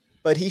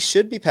 but he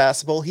should be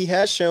passable. He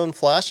has shown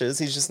flashes.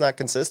 He's just not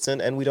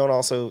consistent. And we don't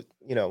also,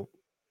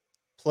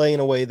 play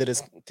in a way that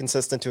is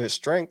consistent to his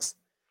strengths.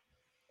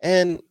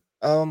 And,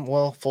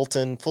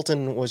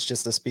 Fulton was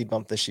just a speed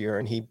bump this year,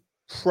 and he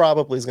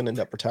probably is going to end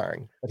up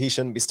retiring, but he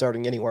shouldn't be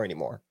starting anywhere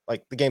anymore.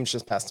 Like, the game's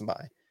just passed him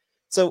by.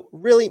 So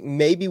really,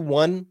 maybe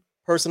one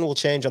person will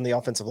change on the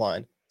offensive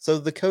line. So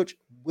the coach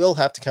will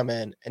have to come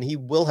in and he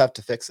will have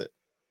to fix it.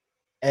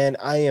 And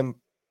I am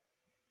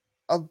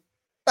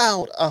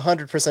about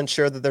 100%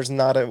 sure that there's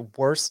not a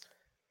worse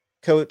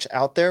coach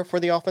out there for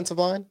the offensive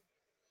line.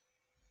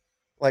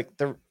 Like,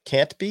 there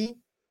can't be.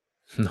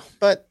 No.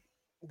 But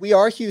we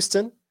are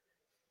Houston.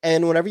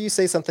 And whenever you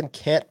say something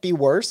can't be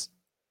worse,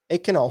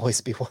 it can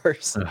always be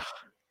worse.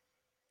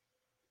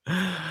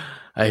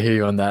 I hear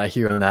you on that.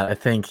 I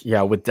think,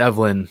 with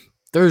Devlin,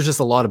 there's just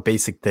a lot of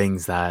basic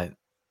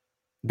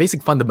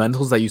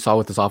fundamentals that you saw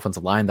with this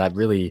offensive line that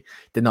really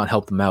did not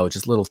help them out.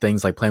 Just little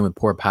things like playing with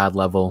poor pad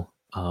level,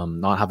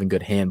 not having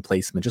good hand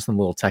placement, just some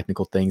little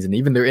technical things, and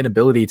even their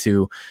inability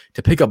to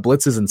pick up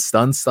blitzes and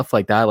stunts, stuff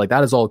like that. Like,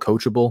 that is all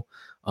coachable.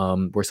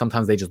 Where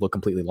sometimes they just look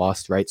completely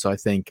lost, right? So I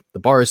think the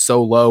bar is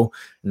so low,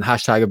 and the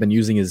hashtag I've been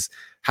using is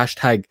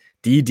hashtag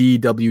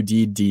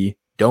DDWDD.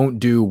 Don't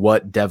do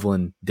what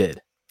Devlin did.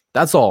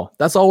 That's all.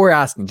 That's all we're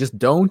asking. Just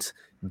don't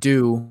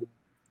do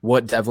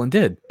what Devlin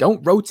did.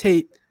 Don't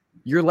rotate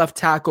your left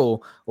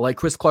tackle like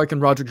Chris Clark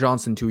and Roger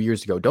Johnson 2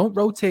 years ago. Don't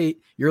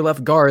rotate your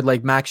left guard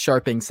like Max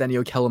Sharping,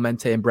 Senio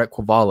Clemente, and Brett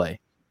Quavale.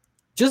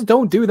 Just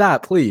don't do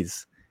that,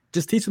 please.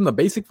 Just teach them the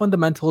basic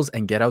fundamentals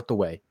and get out the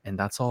way. And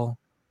that's all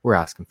we're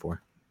asking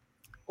for.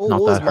 What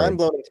was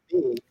mind-blowing to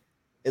me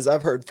is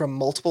I've heard from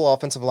multiple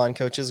offensive line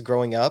coaches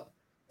growing up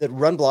that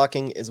run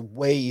blocking is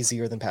way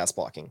easier than pass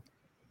blocking.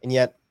 And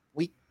yet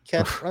we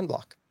can't run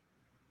block.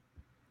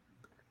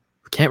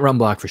 We can't run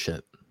block for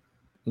shit,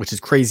 which is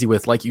crazy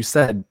with, like you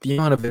said, the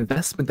amount of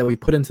investment that we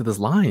put into this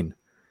line.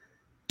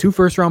 2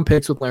 first-round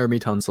picks with Laramie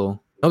Tunsil,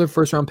 another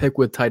first-round pick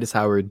with Titus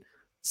Howard,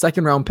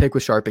 second-round pick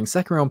with Sharping,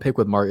 second-round pick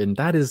with Martin.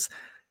 That is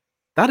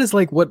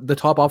like what the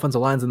top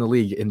offensive lines in the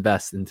league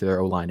invest into their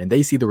O-line, and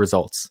they see the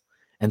results.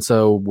 And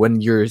so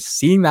when you're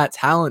seeing that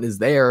talent is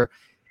there,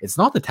 it's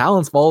not the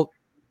talent's fault.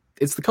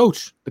 It's the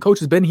coach. The coach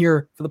has been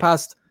here for the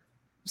past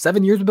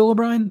 7 years with Bill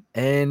O'Brien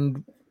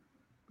and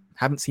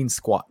haven't seen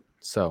squat.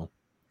 So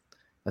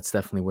that's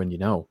definitely when you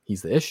know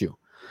he's the issue.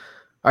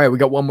 All right, we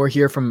got one more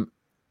here from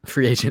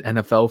free agent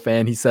NFL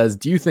fan. He says,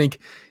 do you think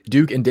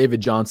Duke and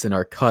David Johnson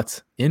are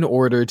cut in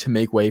order to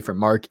make way for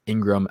Mark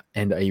Ingram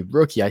and a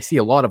rookie? I see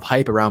a lot of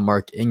hype around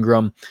Mark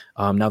Ingram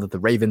now that the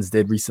Ravens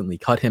did recently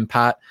cut him,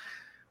 Pat.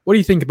 What do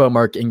you think about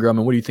Mark Ingram,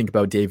 and what do you think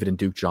about David and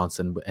Duke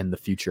Johnson and the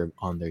future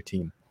on their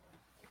team?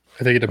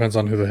 I think it depends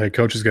on who the head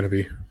coach is going to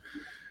be.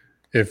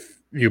 If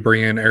you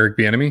bring in Eric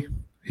Bieniemy,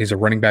 he's a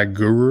running back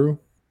guru,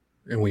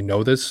 and we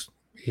know this.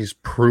 He's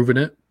proven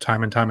it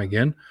time and time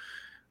again.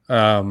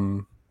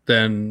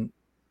 Then,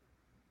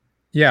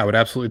 I would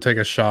absolutely take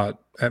a shot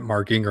at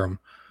Mark Ingram,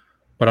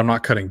 but I'm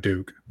not cutting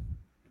Duke.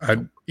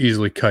 I'd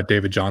easily cut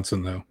David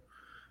Johnson, though.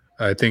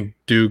 I think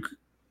Duke,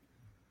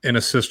 in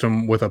a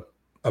system with a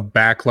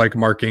back like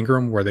Mark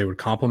Ingram, where they would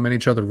complement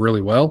each other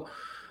really well,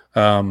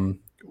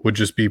 would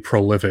just be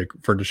prolific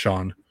for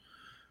Deshaun.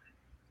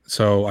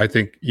 So I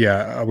think,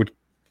 I would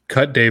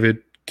cut David,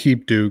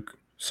 keep Duke,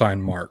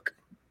 sign Mark.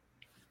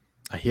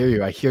 I hear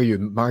you.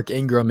 Mark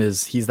Ingram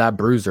he's that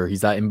bruiser.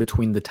 He's that in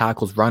between the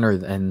tackles runner.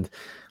 And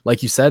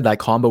like you said, that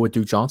combo with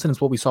Duke Johnson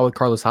is what we saw with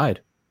Carlos Hyde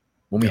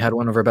when we had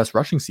one of our best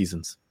rushing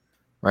seasons,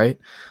 right?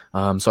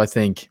 So I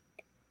think,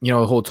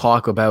 the whole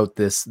talk about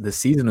this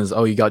season is,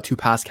 you got 2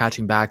 pass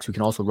catching backs who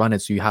can also run it.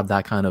 So you have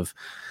that kind of,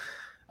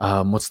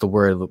 what's the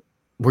word,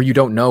 where you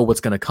don't know what's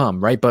going to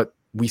come, right? But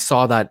we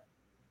saw that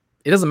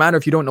it doesn't matter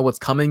if you don't know what's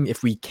coming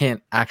if we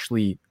can't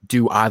actually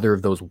do either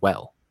of those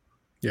well.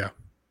 Yeah.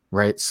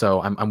 Right.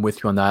 So I'm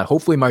with you on that.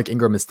 Hopefully Mark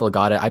Ingram has still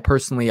got it. I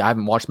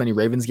haven't watched many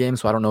Ravens games,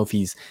 so I don't know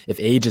if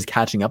age is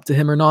catching up to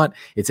him or not.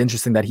 It's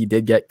interesting that he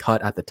did get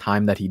cut at the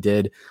time that he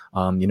did.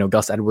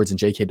 Gus Edwards and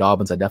J.K.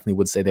 Dobbins, I definitely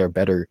would say they're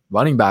better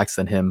running backs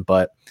than him,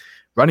 but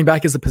running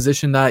back is a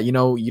position that, you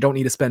don't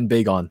need to spend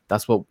big on.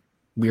 That's what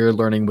we're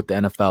learning with the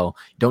NFL.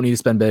 You don't need to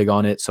spend big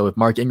on it. So if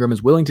Mark Ingram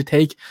is willing to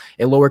take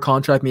a lower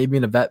contract, maybe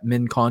in a vet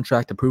min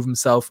contract to prove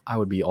himself, I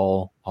would be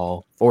all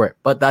for it.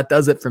 But that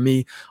does it for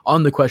me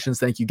on the questions.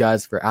 Thank you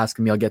guys for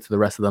asking me. I'll get to the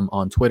rest of them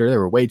on Twitter. There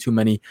were way too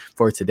many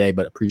for today,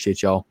 but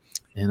appreciate y'all.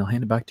 And I'll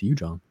hand it back to you,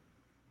 John.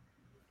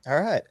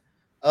 All right.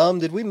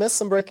 Did we miss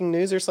some breaking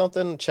news or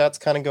something? Chat's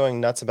kind of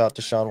going nuts about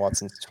Deshaun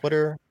Watson's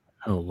Twitter.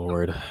 Oh,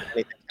 Lord.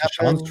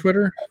 Deshaun's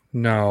Twitter?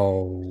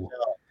 No.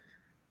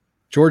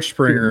 George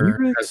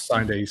Springer has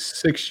signed a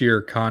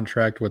 6-year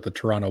contract with the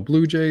Toronto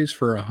Blue Jays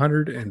for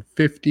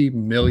 $150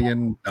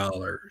 million.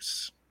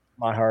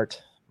 My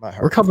heart.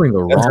 We're covering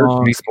the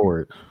wrong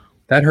sport.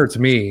 That hurts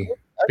me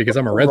because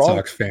I'm a Red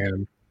Sox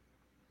fan,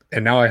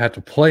 and now I have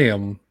to play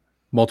him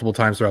multiple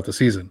times throughout the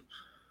season,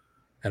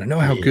 and I know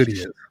how good he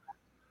is.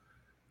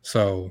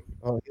 So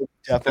he'll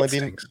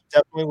definitely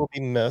will be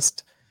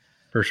missed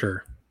for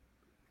sure.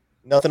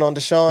 Nothing on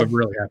Deshaun. But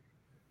really happy.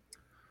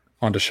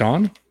 On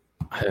Deshaun?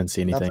 I didn't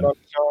see anything.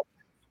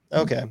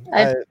 Okay.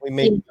 We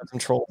made some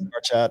trolls in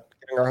our chat,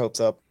 getting our hopes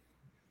up.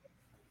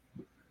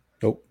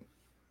 Nope.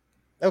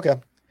 Okay.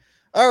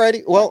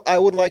 Alrighty. Well, I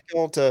would like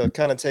y'all to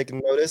kind of take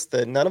notice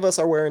that none of us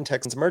are wearing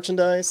Texans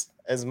merchandise.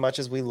 As much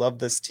as we love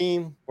this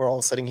team, we're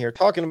all sitting here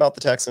talking about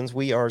the Texans.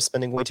 We are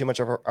spending way too much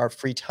of our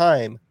free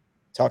time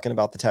talking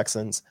about the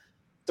Texans.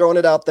 Throwing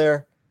it out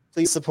there.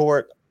 Please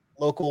support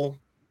local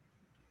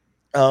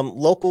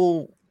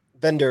local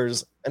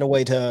vendors in a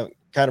way to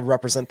kind of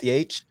represent the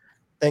H.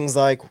 Things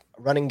like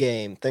Running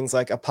Game, things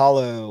like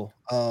Apollo,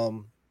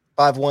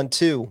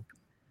 512.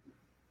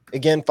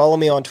 Again, follow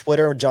me on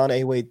Twitter, John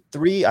A. Wade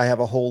 3. I have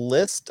a whole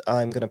list.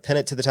 I'm going to pin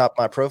it to the top of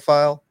my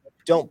profile.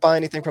 Don't buy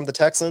anything from the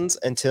Texans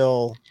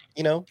until,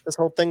 this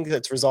whole thing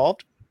gets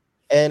resolved.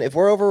 And if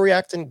we're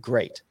overreacting,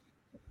 great.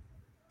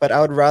 But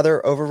I would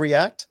rather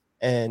overreact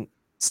and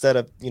instead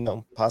of,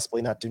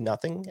 possibly not do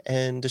nothing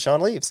and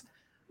Deshaun leaves.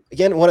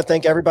 Again, I want to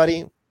thank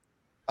everybody.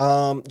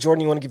 Jordan,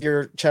 you want to give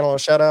your channel a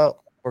shout out?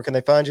 Where can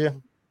they find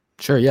you?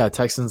 Sure, yeah.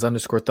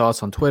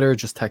 Texans_thoughts on Twitter,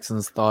 just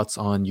Texans Thoughts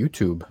on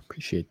YouTube.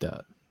 Appreciate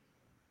that.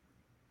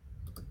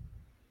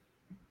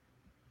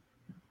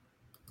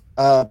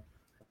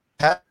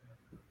 Pat,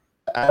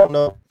 I don't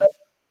know if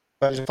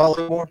I should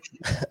follow more.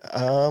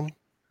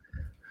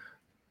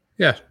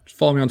 Yeah, just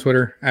follow me on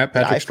Twitter at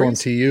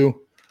PatrickStormTU.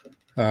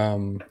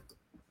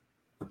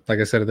 Like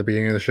I said at the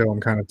beginning of the show, I'm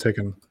kind of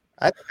taking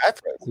a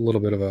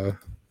little bit of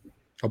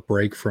a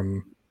break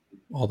from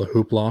all the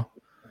hoopla,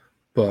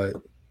 but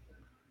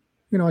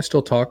I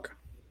still talk.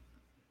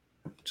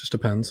 Just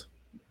depends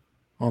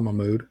on my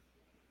mood.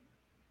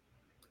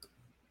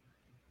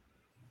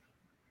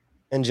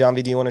 And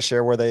Janvi, do you want to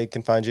share where they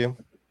can find you?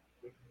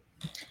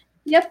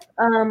 Yep.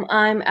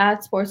 I'm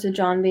at Sports with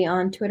John V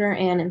on Twitter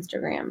and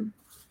Instagram.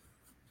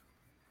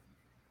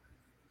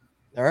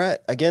 All right.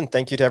 Again,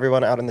 thank you to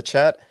everyone out in the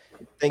chat.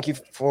 Thank you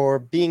for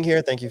being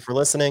here. Thank you for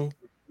listening.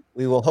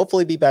 We will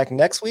hopefully be back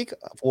next week.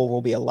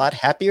 We'll be a lot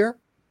happier,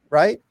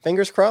 right?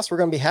 Fingers crossed. We're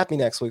going to be happy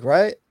next week,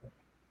 right?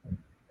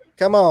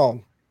 Come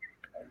on.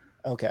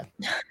 Okay.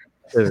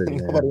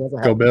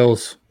 Go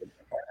Bills.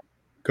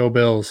 Go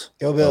Bills.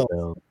 Go Bills.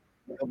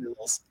 Go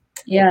Bills.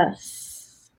 Yes.